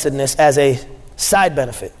the blessedness as a side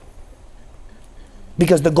benefit.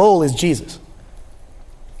 Because the goal is Jesus.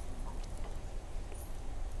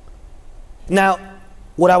 Now,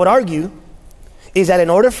 what I would argue is that in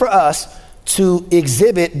order for us to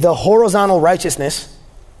exhibit the horizontal righteousness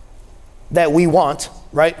that we want,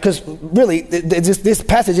 right? Because really, this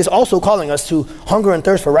passage is also calling us to hunger and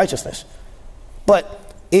thirst for righteousness. But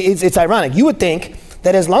it's ironic. You would think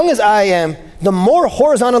that as long as I am, the more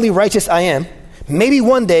horizontally righteous I am, maybe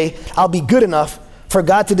one day I'll be good enough for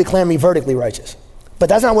God to declare me vertically righteous. But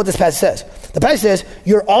that's not what this passage says. The passage says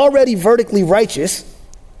you're already vertically righteous,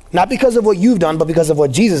 not because of what you've done, but because of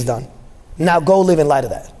what Jesus done. Now go live in light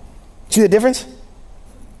of that. See the difference?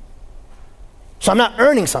 So I'm not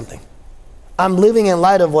earning something. I'm living in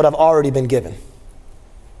light of what I've already been given.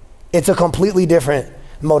 It's a completely different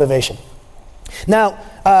motivation. Now,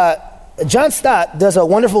 John Stott does a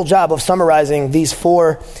wonderful job of summarizing these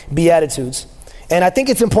 4 Beatitudes. And I think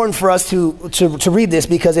it's important for us to read this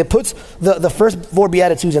because it puts the first 4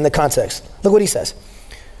 Beatitudes in the context. Look what he says.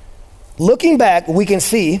 Looking back, we can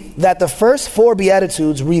see that the first 4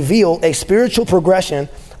 Beatitudes reveal a spiritual progression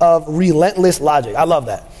of relentless logic. I love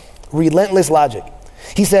that. Relentless logic.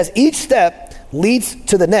 He says each step leads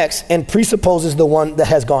to the next and presupposes the one that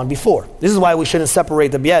has gone before. This is why we shouldn't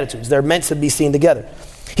separate the Beatitudes. They're meant to be seen together.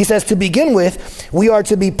 He says, to begin with, we are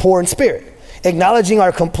to be poor in spirit, acknowledging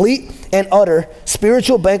our complete and utter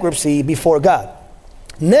spiritual bankruptcy before God.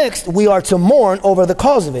 Next, we are to mourn over the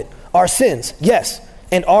cause of it, our sins, yes,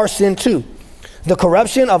 and our sin too, the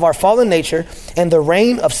corruption of our fallen nature and the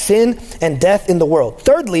reign of sin and death in the world.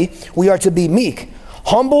 Thirdly, we are to be meek,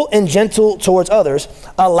 humble and gentle towards others,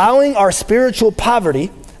 allowing our spiritual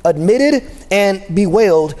poverty, admitted and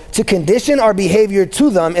bewailed, to condition our behavior to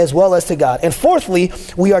them as well as to God. And fourthly,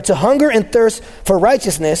 we are to hunger and thirst for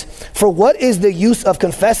righteousness. For what is the use of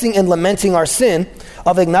confessing and lamenting our sin,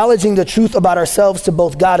 of acknowledging the truth about ourselves to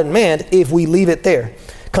both God and man, if we leave it there?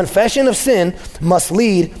 Confession of sin must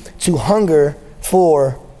lead to hunger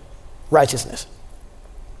for righteousness.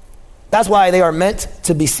 That's why they are meant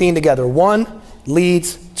to be seen together. One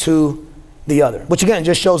leads to the other, which again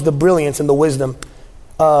just shows the brilliance and the wisdom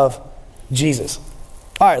of Jesus.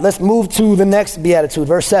 All right, let's move to the next beatitude,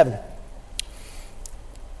 verse 7.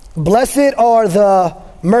 Blessed are the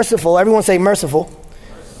merciful. Everyone say merciful.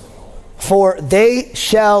 For they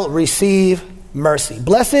shall receive mercy.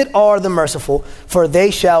 Blessed are the merciful, for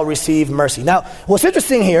they shall receive mercy. Now, what's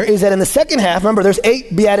interesting here is that in the second half, remember there's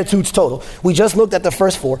 8 Beatitudes total. We just looked at the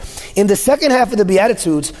first 4. In the second half of the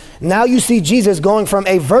Beatitudes, now you see Jesus going from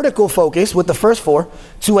a vertical focus with the first 4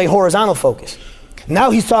 to a horizontal focus.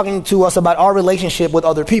 Now he's talking to us about our relationship with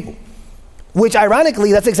other people, which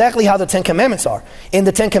ironically, that's exactly how the 10 Commandments are. In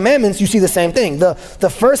the 10 Commandments, you see the same thing. The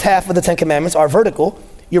first half of the 10 Commandments are vertical,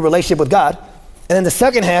 your relationship with God. And then the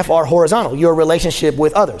second half are horizontal, your relationship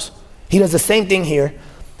with others. He does the same thing here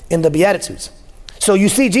in the Beatitudes. So you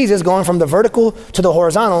see Jesus going from the vertical to the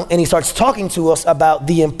horizontal, and he starts talking to us about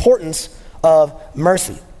the importance of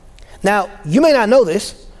mercy. Now, you may not know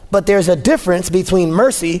this, but there's a difference between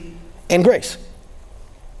mercy and grace.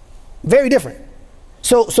 Very different.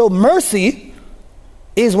 So mercy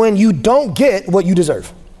is when you don't get what you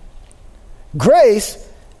deserve. Grace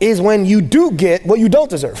is when you do get what you don't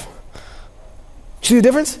deserve. See the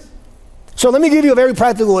difference? So let me give you a very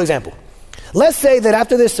practical example. Let's say that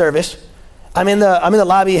after this service, I'm in the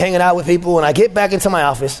lobby hanging out with people, and I get back into my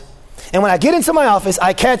office. And when I get into my office,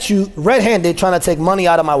 I catch you red-handed trying to take money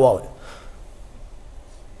out of my wallet.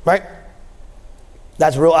 Right?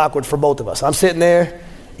 That's real awkward for both of us. I'm sitting there,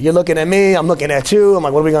 you're looking at me, I'm looking at you. I'm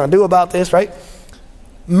like, what are we going to do about this, right?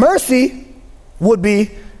 Mercy would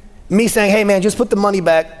be me saying, hey man, just put the money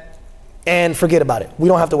back and forget about it. We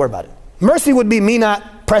don't have to worry about it. Mercy would be me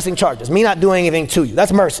not pressing charges, me not doing anything to you.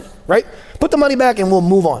 That's mercy, right? Put the money back and we'll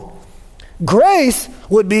move on. Grace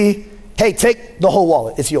would be, hey, take the whole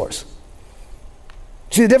wallet. It's yours.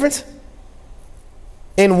 See the difference?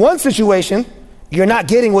 In one situation, you're not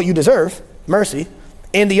getting what you deserve, mercy.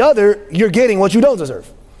 In the other, you're getting what you don't deserve.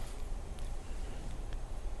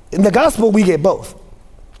 In the gospel, we get both.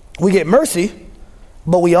 We get mercy,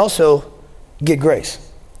 but we also get grace.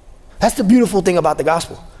 That's the beautiful thing about the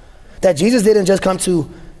gospel. That Jesus didn't just come to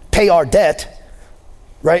pay our debt,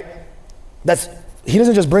 right? He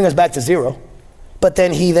doesn't just bring us back to zero, but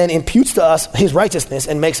then he then imputes to us his righteousness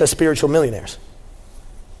and makes us spiritual millionaires.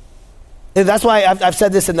 And that's why I've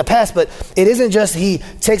said this in the past, but it isn't just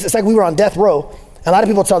it's like we were on death row. A lot of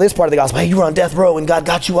people tell this part of the gospel, hey, you were on death row and God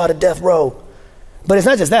got you out of death row. But it's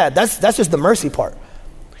not just that. That's just the mercy part.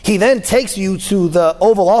 He then takes you to the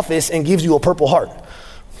Oval Office and gives you a Purple Heart.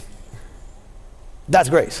 That's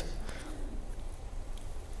grace.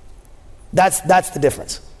 That's the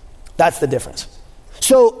difference. That's the difference.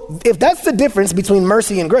 So if that's the difference between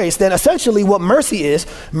mercy and grace, then essentially what mercy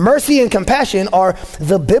and compassion are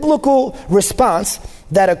the biblical response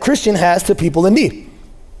that a Christian has to people in need.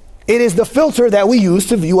 It is the filter that we use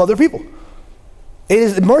to view other people. It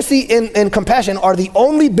is mercy and compassion are the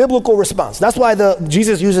only biblical response. That's why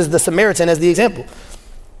Jesus uses the Samaritan as the example.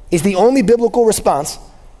 It's the only biblical response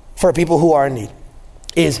for people who are in need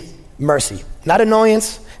is mercy. Not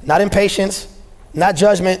annoyance, not impatience, not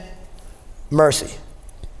judgment, mercy.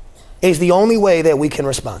 It's the only way that we can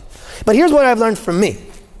respond. But here's what I've learned from me,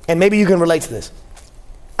 and maybe you can relate to this.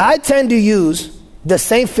 I tend to use the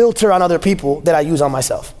same filter on other people that I use on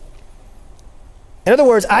myself. In other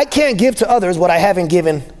words, I can't give to others what I haven't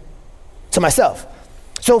given to myself.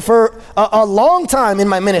 So for a long time in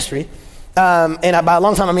my ministry, and by a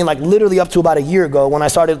long time, I mean like literally up to about a year ago when I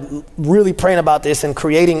started really praying about this and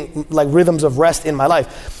creating like rhythms of rest in my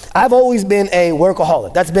life, I've always been a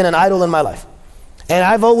workaholic. That's been an idol in my life. And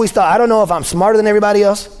I've always thought, I don't know if I'm smarter than everybody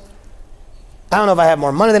else. I don't know if I have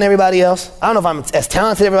more money than everybody else. I don't know if I'm as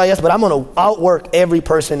talented as everybody else, but I'm going to outwork every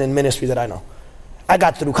person in ministry that I know. I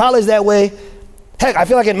got through college that way. Heck, I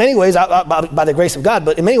feel like in many ways, by the grace of God,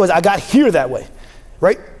 but in many ways, I got here that way,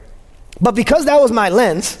 right? But because that was my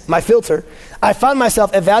lens, my filter, I found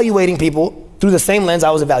myself evaluating people through the same lens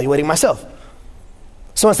I was evaluating myself.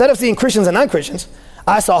 So instead of seeing Christians and non-Christians,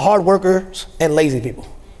 I saw hard workers and lazy people.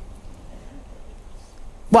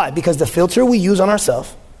 Why? Because the filter we use on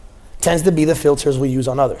ourselves tends to be the filters we use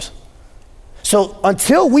on others. So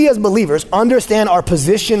until we as believers understand our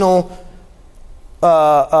positional,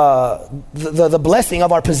 the blessing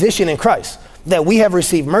of our position in Christ, that we have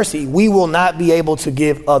received mercy, we will not be able to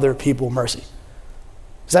give other people mercy.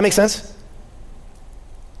 Does that make sense?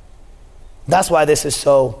 That's why this is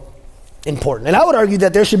so important. And I would argue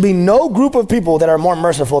that there should be no group of people that are more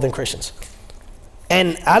merciful than Christians.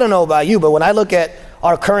 And I don't know about you, but when I look at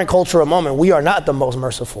our current cultural moment, we are not the most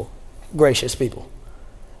merciful, gracious people.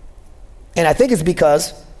 And I think it's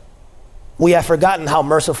because we have forgotten how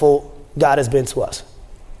merciful God has been to us.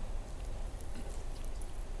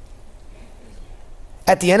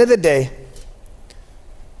 At the end of the day,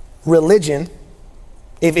 religion,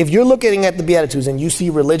 if you're looking at the Beatitudes and you see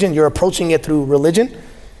religion, you're approaching it through religion,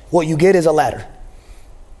 what you get is a ladder,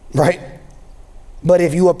 right? But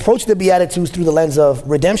if you approach the Beatitudes through the lens of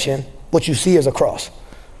redemption, what you see is a cross.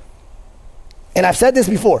 And I've said this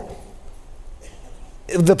before.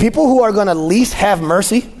 The people who are going to least have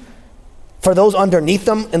mercy for those underneath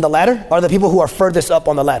them in the ladder are the people who are furthest up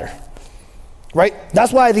on the ladder, right?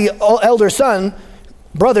 That's why the elder son,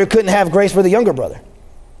 brother, couldn't have grace for the younger brother.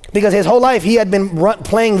 Because his whole life he had been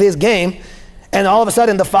playing this game, and all of a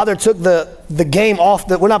sudden the father took the game off.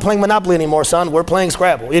 We're not playing Monopoly anymore, son. We're playing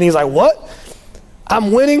Scrabble. And he's like, what?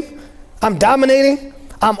 I'm winning. I'm dominating.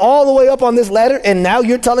 I'm all the way up on this ladder, and now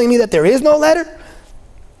you're telling me that there is no ladder?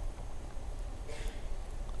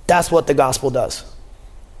 That's what the gospel does.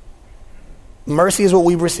 Mercy is what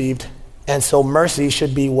we've received, and so mercy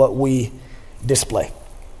should be what we display.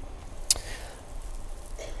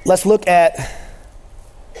 Let's look at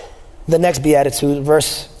the next beatitude,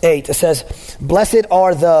 verse 8. It says, "Blessed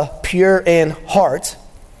are the pure in heart,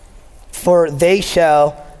 for they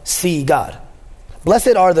shall see God."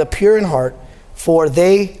 Blessed are the pure in heart, for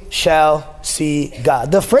they shall see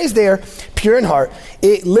God. The phrase there, pure in heart,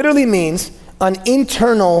 it literally means an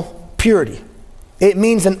internal purity. It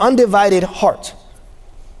means an undivided heart,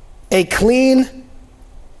 a clean,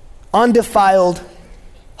 undefiled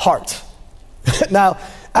heart. Now,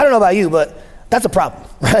 I don't know about you, but that's a problem,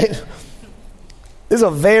 right? This is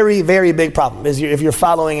a very, very big problem if you're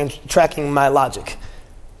following and tracking my logic.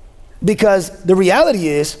 Because the reality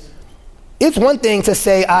is, it's one thing to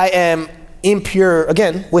say I am impure,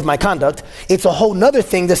 again, with my conduct. It's a whole nother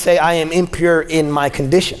thing to say I am impure in my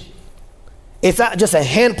condition. It's not just a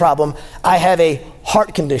hand problem. I have a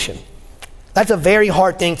heart condition. That's a very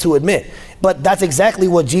hard thing to admit. But that's exactly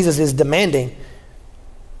what Jesus is demanding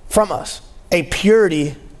from us, a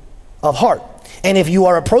purity of heart. And if you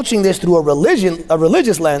are approaching this through a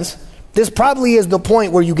religious lens, this probably is the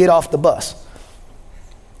point where you get off the bus.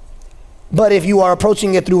 But if you are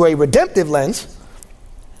approaching it through a redemptive lens,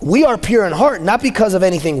 we are pure in heart, not because of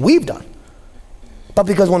anything we've done, but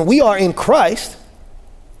because when we are in Christ,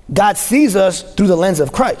 God sees us through the lens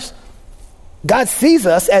of Christ. God sees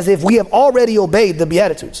us as if we have already obeyed the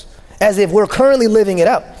Beatitudes, as if we're currently living it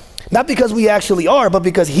out. Not because we actually are, but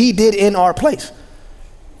because he did in our place.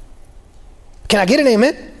 Can I get an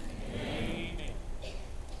amen?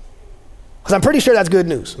 Because I'm pretty sure that's good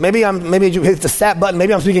news. Maybe you hit the SAP button.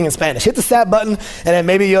 Maybe I'm speaking in Spanish. Hit the SAP button, and then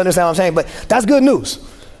maybe you understand what I'm saying. But that's good news.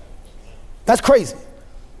 That's crazy.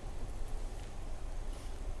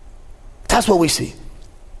 That's what we see.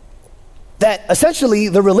 That essentially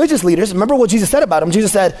the religious leaders, remember what Jesus said about them.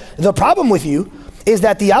 Jesus said, the problem with you is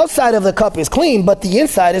that the outside of the cup is clean, but the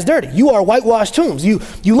inside is dirty. You are whitewashed tombs. You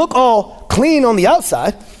look all clean on the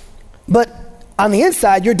outside, but on the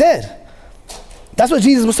inside, you're dead. That's what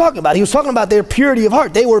Jesus was talking about. He was talking about their purity of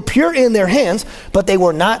heart. They were pure in their hands, but they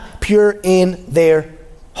were not pure in their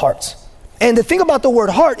hearts. And the thing about the word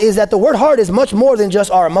heart is that the word heart is much more than just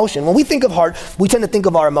our emotion. When we think of heart, we tend to think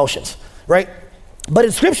of our emotions, right? But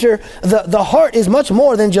in Scripture, the heart is much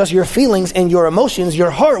more than just your feelings and your emotions.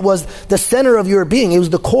 Your heart was the center of your being. It was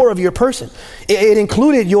the core of your person. It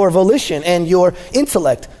included your volition and your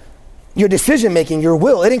intellect, your decision-making, your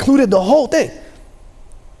will. It included the whole thing.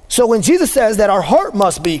 So when Jesus says that our heart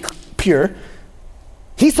must be pure,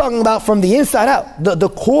 he's talking about from the inside out, the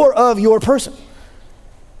core of your person,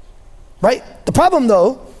 right? The problem,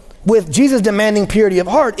 though, with Jesus demanding purity of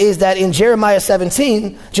heart is that in Jeremiah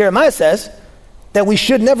 17, Jeremiah says that we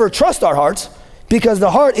should never trust our hearts because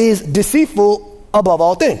the heart is deceitful above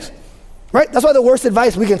all things, right? That's why the worst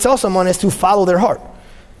advice we can tell someone is to follow their heart.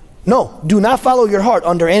 No, do not follow your heart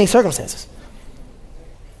under any circumstances.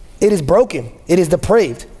 It is broken. It is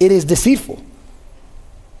depraved. It is deceitful.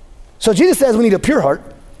 So Jesus says we need a pure heart.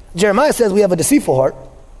 Jeremiah says we have a deceitful heart.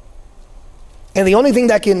 And the only thing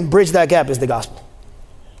that can bridge that gap is the gospel.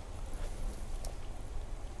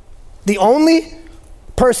 The only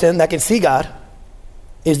person that can see God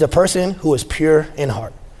is the person who is pure in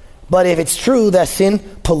heart. But if it's true that sin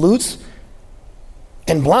pollutes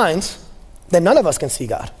and blinds, then none of us can see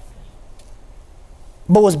God.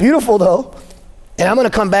 But what's beautiful though, and I'm going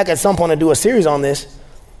to come back at some point and do a series on this,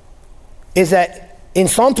 is that in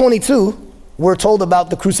Psalm 22, we're told about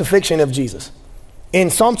the crucifixion of Jesus. In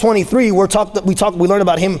Psalm 23, we learn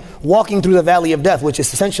about him walking through the valley of death, which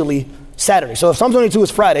is essentially Saturday. So if Psalm 22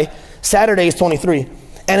 is Friday, Saturday is 23.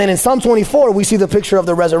 And then in Psalm 24, we see the picture of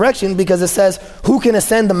the resurrection because it says, who can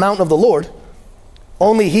ascend the mountain of the Lord?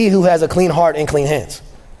 Only he who has a clean heart and clean hands.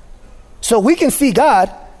 So we can see God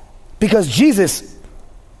because Jesus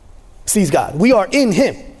sees God. We are in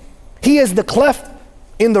him. He is the cleft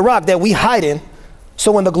in the rock that we hide in.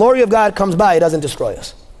 So when the glory of God comes by, it doesn't destroy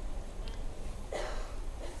us.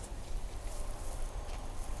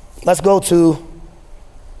 Let's go to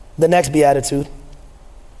the next beatitude.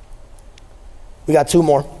 We got two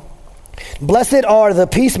more. Blessed are the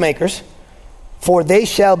peacemakers, for they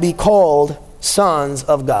shall be called sons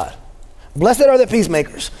of God. Blessed are the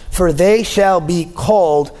peacemakers, for they shall be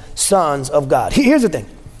called sons of God. Here's the thing.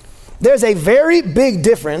 There's a very big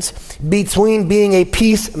difference between being a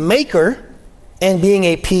peacemaker and being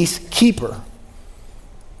a peacekeeper.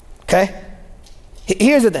 Okay?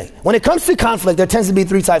 Here's the thing. When it comes to conflict, there tends to be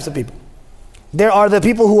three types of people. There are the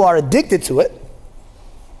people who are addicted to it.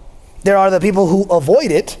 There are the people who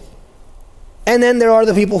avoid it. And then there are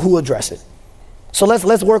the people who address it. So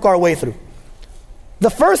let's work our way through. The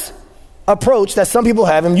first approach that some people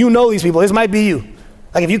have, and you know these people, this might be you.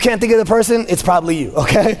 Like if you can't think of the person, it's probably you,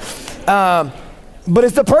 okay? But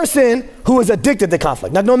it's the person who is addicted to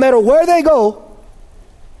conflict. Now, no matter where they go,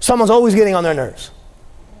 someone's always getting on their nerves.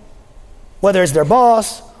 Whether it's their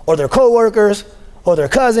boss, or their coworkers, or their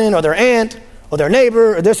cousin, or their aunt, or their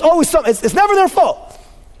neighbor, there's always something. It's never their fault.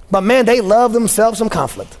 But man, they love themselves some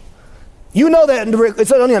conflict. You know that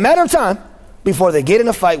it's only a matter of time before they get in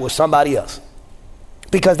a fight with somebody else.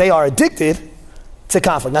 Because they are addicted to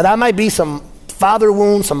conflict. Now that might be some father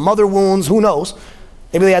wounds, some mother wounds, who knows?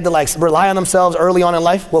 Maybe they had to rely on themselves early on in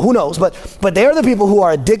life. Well, who knows? But they're the people who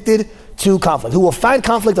are addicted to conflict, who will find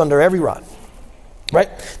conflict under every rock. Right?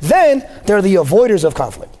 Then there are the avoiders of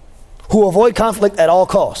conflict, who avoid conflict at all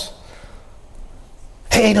costs.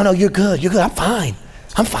 Hey, no, you're good. I'm fine.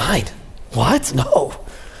 What? No.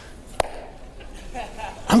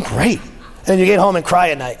 I'm great. And then you get home and cry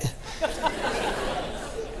at night.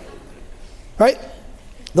 Right?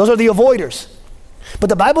 Those are the avoiders. But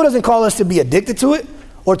the Bible doesn't call us to be addicted to it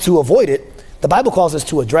or to avoid it. The Bible calls us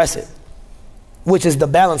to address it, which is the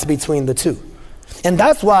balance between the two. And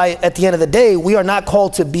that's why, at the end of the day, we are not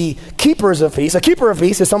called to be keepers of peace. A keeper of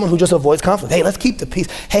peace is someone who just avoids conflict. Hey, let's keep the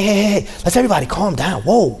peace. Hey, let's everybody calm down.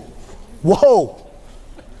 Whoa.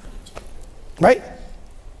 Right?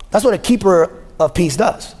 That's what a keeper of peace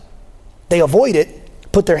does. They avoid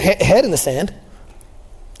it, put their head in the sand,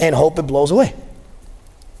 and hope it blows away.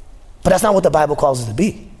 But that's not what the Bible calls us to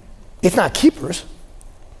be. It's not keepers.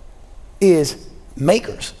 It's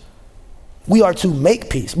makers. We are to make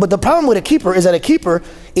peace. But the problem with a keeper is that a keeper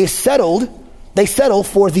is settled. They settle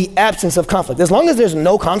for the absence of conflict. As long as there's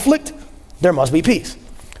no conflict, there must be peace.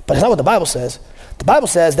 But it's not what the Bible says. The Bible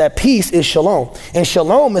says that peace is shalom. And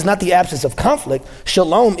shalom is not the absence of conflict.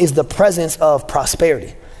 Shalom is the presence of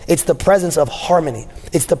prosperity. It's the presence of harmony.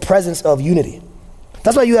 It's the presence of unity.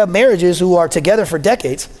 That's why you have marriages who are together for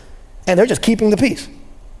decades and they're just keeping the peace.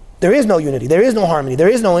 There is no unity. There is no harmony. There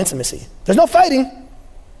is no intimacy. There's no fighting.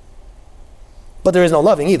 But there is no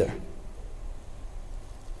loving either.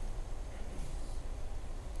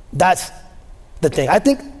 That's the thing. I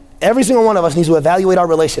think every single one of us needs to evaluate our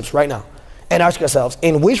relationships right now and ask ourselves,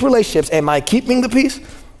 in which relationships am I keeping the peace?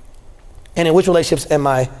 And in which relationships am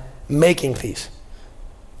I making peace?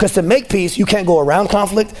 Because to make peace, you can't go around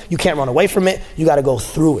conflict. You can't run away from it. You got to go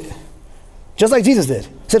through it. Just like Jesus did.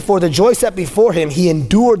 He said, for the joy set before him, he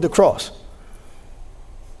endured the cross.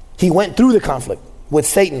 He went through the conflict with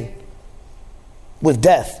Satan, with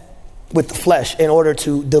death, with the flesh, in order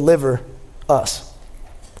to deliver us.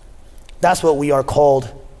 That's what we are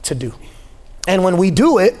called to do. And when we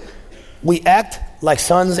do it, we act like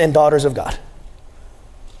sons and daughters of God.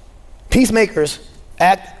 Peacemakers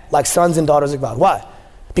act like sons and daughters of God. Why?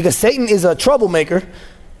 Because Satan is a troublemaker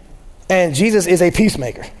and Jesus is a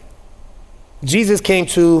peacemaker. Jesus came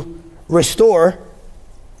to restore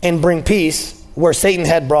and bring peace where Satan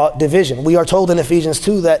had brought division. We are told in Ephesians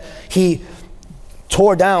 2 that he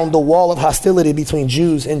tore down the wall of hostility between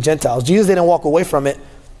Jews and Gentiles. Jesus didn't walk away from it.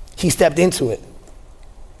 He stepped into it.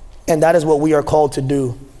 And that is what we are called to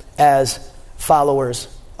do as followers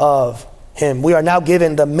of him. We are now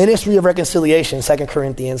given the ministry of reconciliation, 2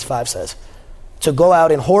 Corinthians 5 says, to go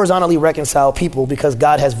out and horizontally reconcile people because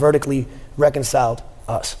God has vertically reconciled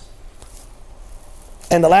us.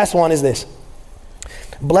 And the last one is this.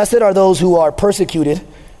 Blessed are those who are persecuted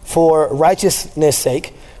for righteousness'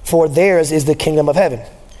 sake, for theirs is the kingdom of heaven.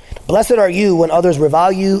 Blessed are you when others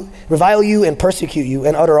revile you and persecute you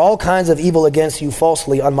and utter all kinds of evil against you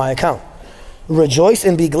falsely on my account. Rejoice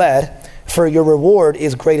and be glad, for your reward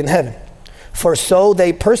is great in heaven. For so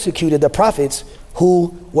they persecuted the prophets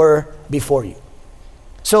who were before you.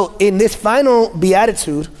 So in this final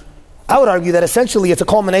beatitude, I would argue that essentially it's a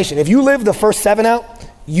culmination. If you live the first 7 out,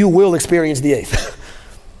 you will experience the 8th.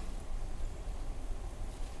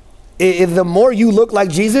 If the more you look like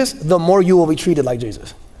Jesus, the more you will be treated like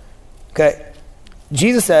Jesus. Okay?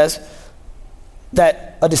 Jesus says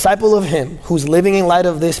that a disciple of him who's living in light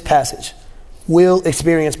of this passage will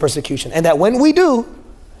experience persecution. And that when we do,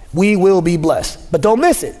 we will be blessed. But don't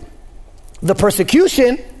miss it. The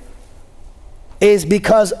persecution is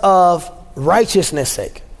because of righteousness'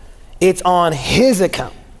 sake. It's on his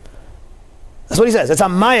account. That's what he says. It's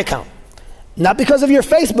on my account. Not because of your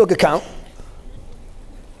Facebook account.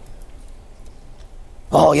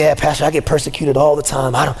 Oh yeah, Pastor, I get persecuted all the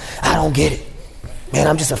time. I don't get it. Man,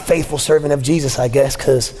 I'm just a faithful servant of Jesus, I guess,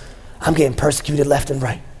 because I'm getting persecuted left and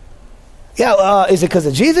right. Yeah, is it because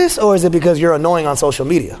of Jesus or is it because you're annoying on social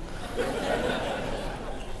media?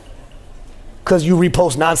 Because you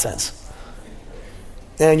repost nonsense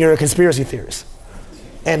and you're a conspiracy theorist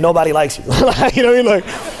and nobody likes you. You know what I mean?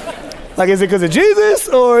 Like, is it because of Jesus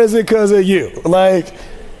or is it because of you? Like,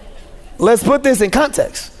 let's put this in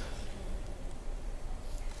context.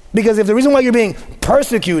 Because if the reason why you're being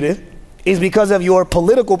persecuted is because of your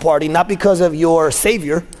political party, not because of your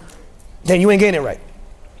Savior, then you ain't getting it right.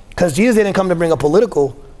 Because Jesus didn't come to bring a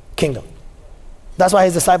political kingdom. That's why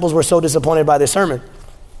his disciples were so disappointed by this sermon.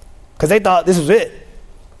 Because they thought this was it.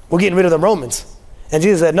 We're getting rid of the Romans. And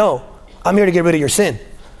Jesus said, no, I'm here to get rid of your sin.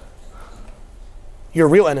 Your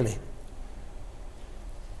real enemy.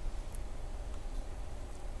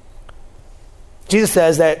 Jesus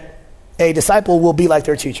says that a disciple will be like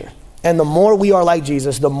their teacher. And the more we are like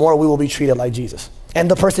Jesus, the more we will be treated like Jesus.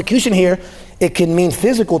 And the persecution here, it can mean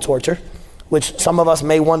physical torture, which some of us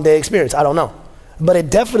may one day experience. I don't know. But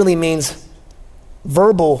it definitely means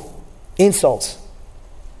verbal insults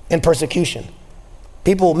and persecution.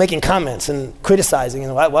 People making comments and criticizing.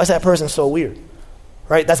 Why is that person so weird?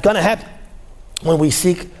 Right? That's going to happen when we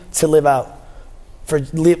seek to live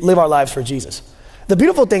our lives for Jesus. The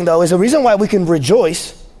beautiful thing, though, is the reason why we can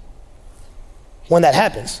rejoice when that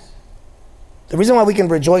happens. The reason why we can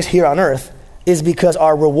rejoice here on earth is because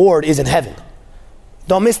our reward is in heaven.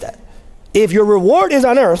 Don't miss that. If your reward is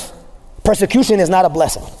on earth, persecution is not a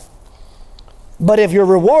blessing. But if your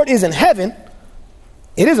reward is in heaven,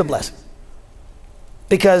 it is a blessing.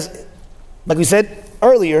 Because, like we said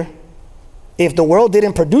earlier, if the world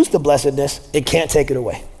didn't produce the blessedness, it can't take it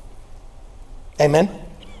away. Amen?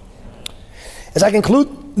 As I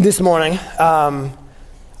conclude this morning,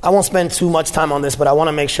 I won't spend too much time on this, but I want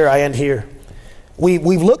to make sure I end here.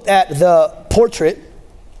 We've looked at the portrait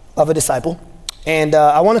of a disciple, and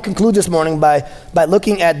I want to conclude this morning by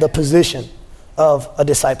looking at the position of a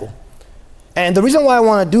disciple. And the reason why I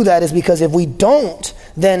want to do that is because if we don't,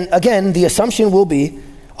 then again, the assumption will be,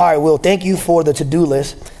 all right, Will, thank you for the to-do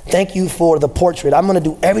list. Thank you for the portrait. I'm going to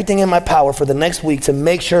do everything in my power for the next week to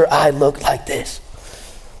make sure I look like this.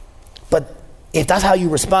 But if that's how you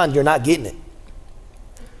respond, you're not getting it.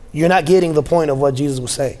 You're not getting the point of what Jesus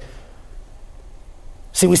was saying.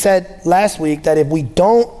 See, we said last week that if we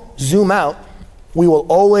don't zoom out, we will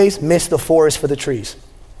always miss the forest for the trees.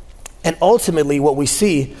 And ultimately, what we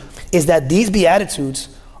see is that these Beatitudes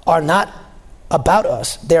are not about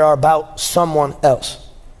us. They are about someone else.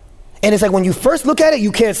 And it's like when you first look at it,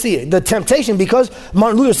 you can't see it. The temptation, because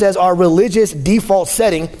Martin Luther says our religious default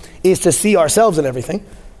setting is to see ourselves in everything,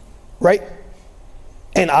 right?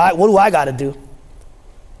 And what do I got to do?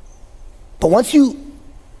 But once you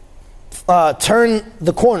turn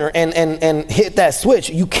the corner and hit that switch,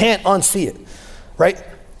 you can't unsee it, right?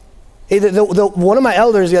 One of my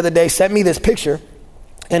elders the other day sent me this picture,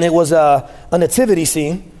 and it was a nativity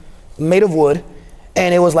scene made of wood,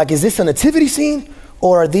 and it was like, is this a nativity scene,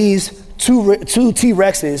 or are these two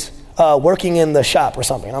T-Rexes working in the shop or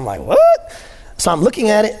something? And I'm like, what? So I'm looking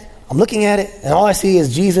at it, and all I see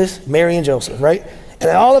is Jesus, Mary, and Joseph, right? And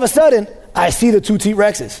then all of a sudden, I see the two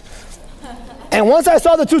T-Rexes. And once I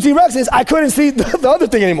saw the two T-Rexes, I couldn't see the other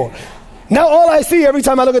thing anymore. Now all I see every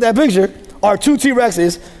time I look at that picture are two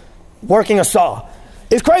T-Rexes working a saw.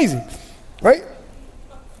 It's crazy, right?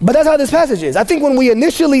 But that's how this passage is. I think when we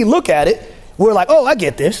initially look at it, we're like, oh, I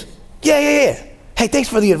get this. Yeah. Hey, thanks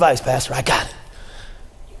for the advice, Pastor. I got it.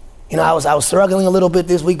 You know, I was struggling a little bit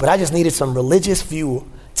this week, but I just needed some religious fuel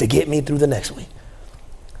to get me through the next week.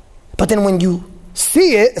 But then when you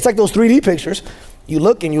see it, it's like those 3D pictures. You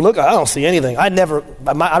look, I don't see anything. I don't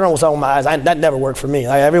know what's wrong with my eyes. That never worked for me.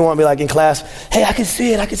 Like, everyone would be like in class, hey, I can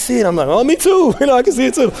see it. I'm like, oh, me too. You know, I can see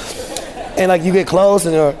it too. And like you get close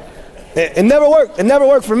and it never worked. It never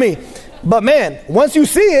worked for me. But man, once you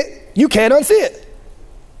see it, you can't unsee it.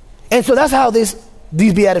 And so that's how these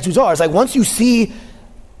Beatitudes are. It's like once you see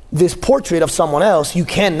this portrait of someone else, you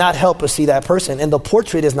cannot help but see that person. And the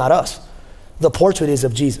portrait is not us. The portrait is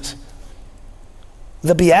of Jesus.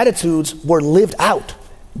 The Beatitudes were lived out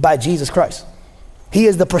by Jesus Christ. He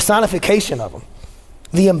is the personification of them,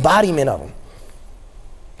 the embodiment of them.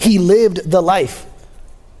 He lived the life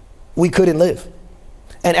we couldn't live.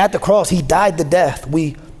 And at the cross, he died the death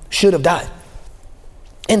we should have died.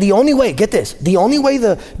 And the only way, get this, the only way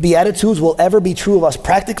the Beatitudes will ever be true of us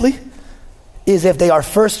practically is if they are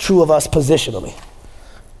first true of us positionally.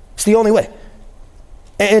 It's the only way.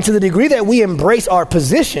 And to the degree that we embrace our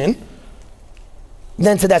position,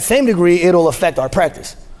 then to that same degree, it'll affect our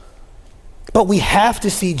practice. But we have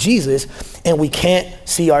to see Jesus, and we can't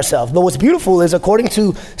see ourselves. But what's beautiful is, according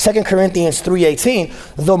to 2 Corinthians 3:18,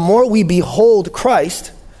 the more we behold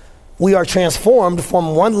Christ, we are transformed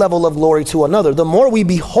from one level of glory to another. The more we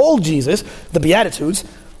behold Jesus, the Beatitudes,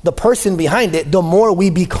 the person behind it, the more we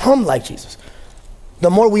become like Jesus. The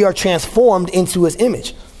more we are transformed into his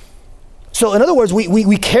image. So in other words,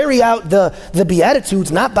 we carry out the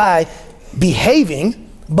Beatitudes not by behaving,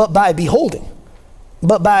 but by beholding,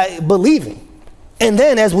 but by believing. And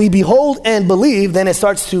then as we behold and believe, then it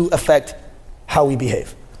starts to affect how we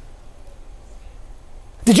behave.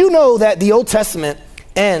 Did you know that the Old Testament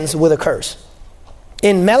ends with a curse?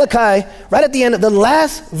 In Malachi, right at the end of the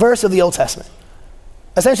last verse of the Old Testament,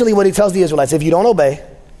 essentially what he tells the Israelites, if you don't obey,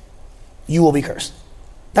 you will be cursed.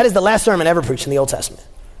 That is the last sermon ever preached in the Old Testament.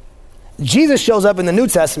 Jesus shows up in the New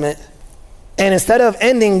Testament, and instead of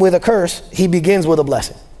ending with a curse, he begins with a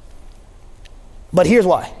blessing. But here's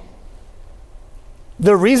why.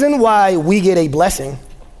 The reason why we get a blessing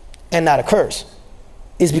and not a curse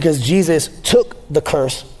is because Jesus took the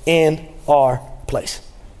curse in our place.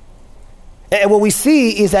 And what we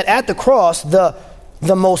see is that at the cross, the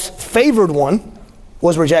most favored one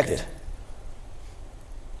was rejected.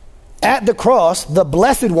 At the cross, the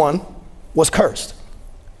blessed one was cursed.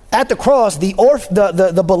 At the cross,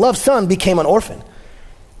 the beloved son became an orphan.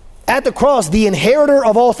 At the cross, the inheritor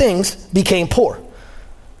of all things became poor.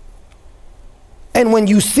 And when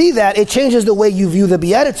you see that, it changes the way you view the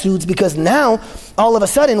Beatitudes, because now, all of a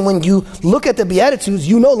sudden, when you look at the Beatitudes,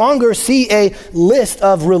 you no longer see a list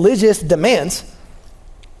of religious demands.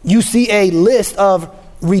 You see a list of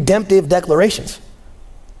redemptive declarations.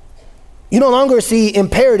 You no longer see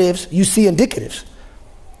imperatives, you see indicatives.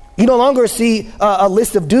 You no longer see a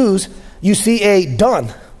list of do's, you see a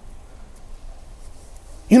done.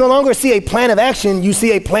 You no longer see a plan of action, you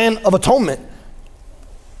see a plan of atonement.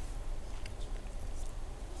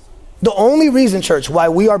 The only reason, church, why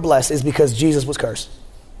we are blessed is because Jesus was cursed.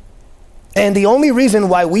 And the only reason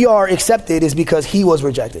why we are accepted is because he was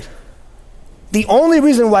rejected. The only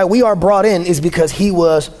reason why we are brought in is because he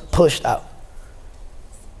was pushed out.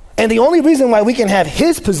 And the only reason why we can have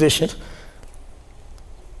his position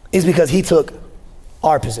is because he took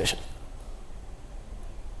our position.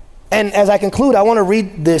 And as I conclude, I want to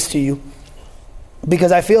read this to you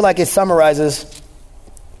because I feel like it summarizes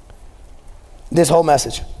this whole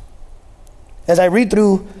message. As I read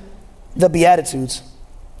through the Beatitudes,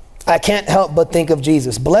 I can't help but think of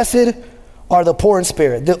Jesus. Blessed are the poor in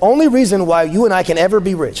spirit. The only reason why you and I can ever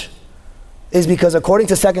be rich is because, according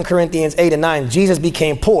to 2 Corinthians 8:9, Jesus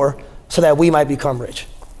became poor so that we might become rich.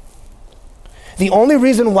 The only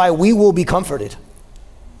reason why we will be comforted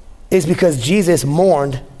is because Jesus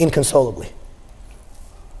mourned inconsolably.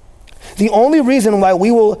 The only reason why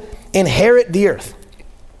we will inherit the earth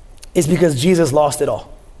is because Jesus lost it all.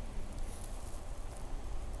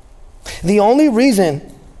 The only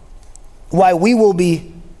reason why we will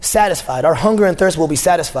be satisfied, our hunger and thirst will be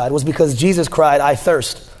satisfied, was because Jesus cried, "I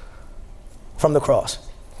thirst," from the cross.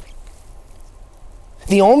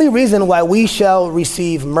 The only reason why we shall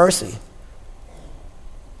receive mercy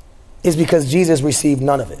is because Jesus received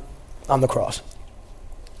none of it on the cross.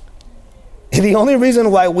 The only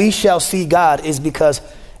reason why we shall see God is because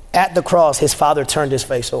At the cross, his father turned his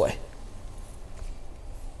face away.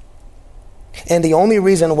 And the only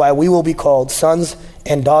reason why we will be called sons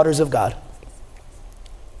and daughters of God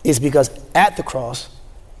is because at the cross,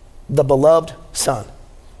 the beloved son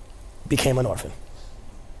became an orphan.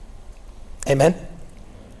 Amen?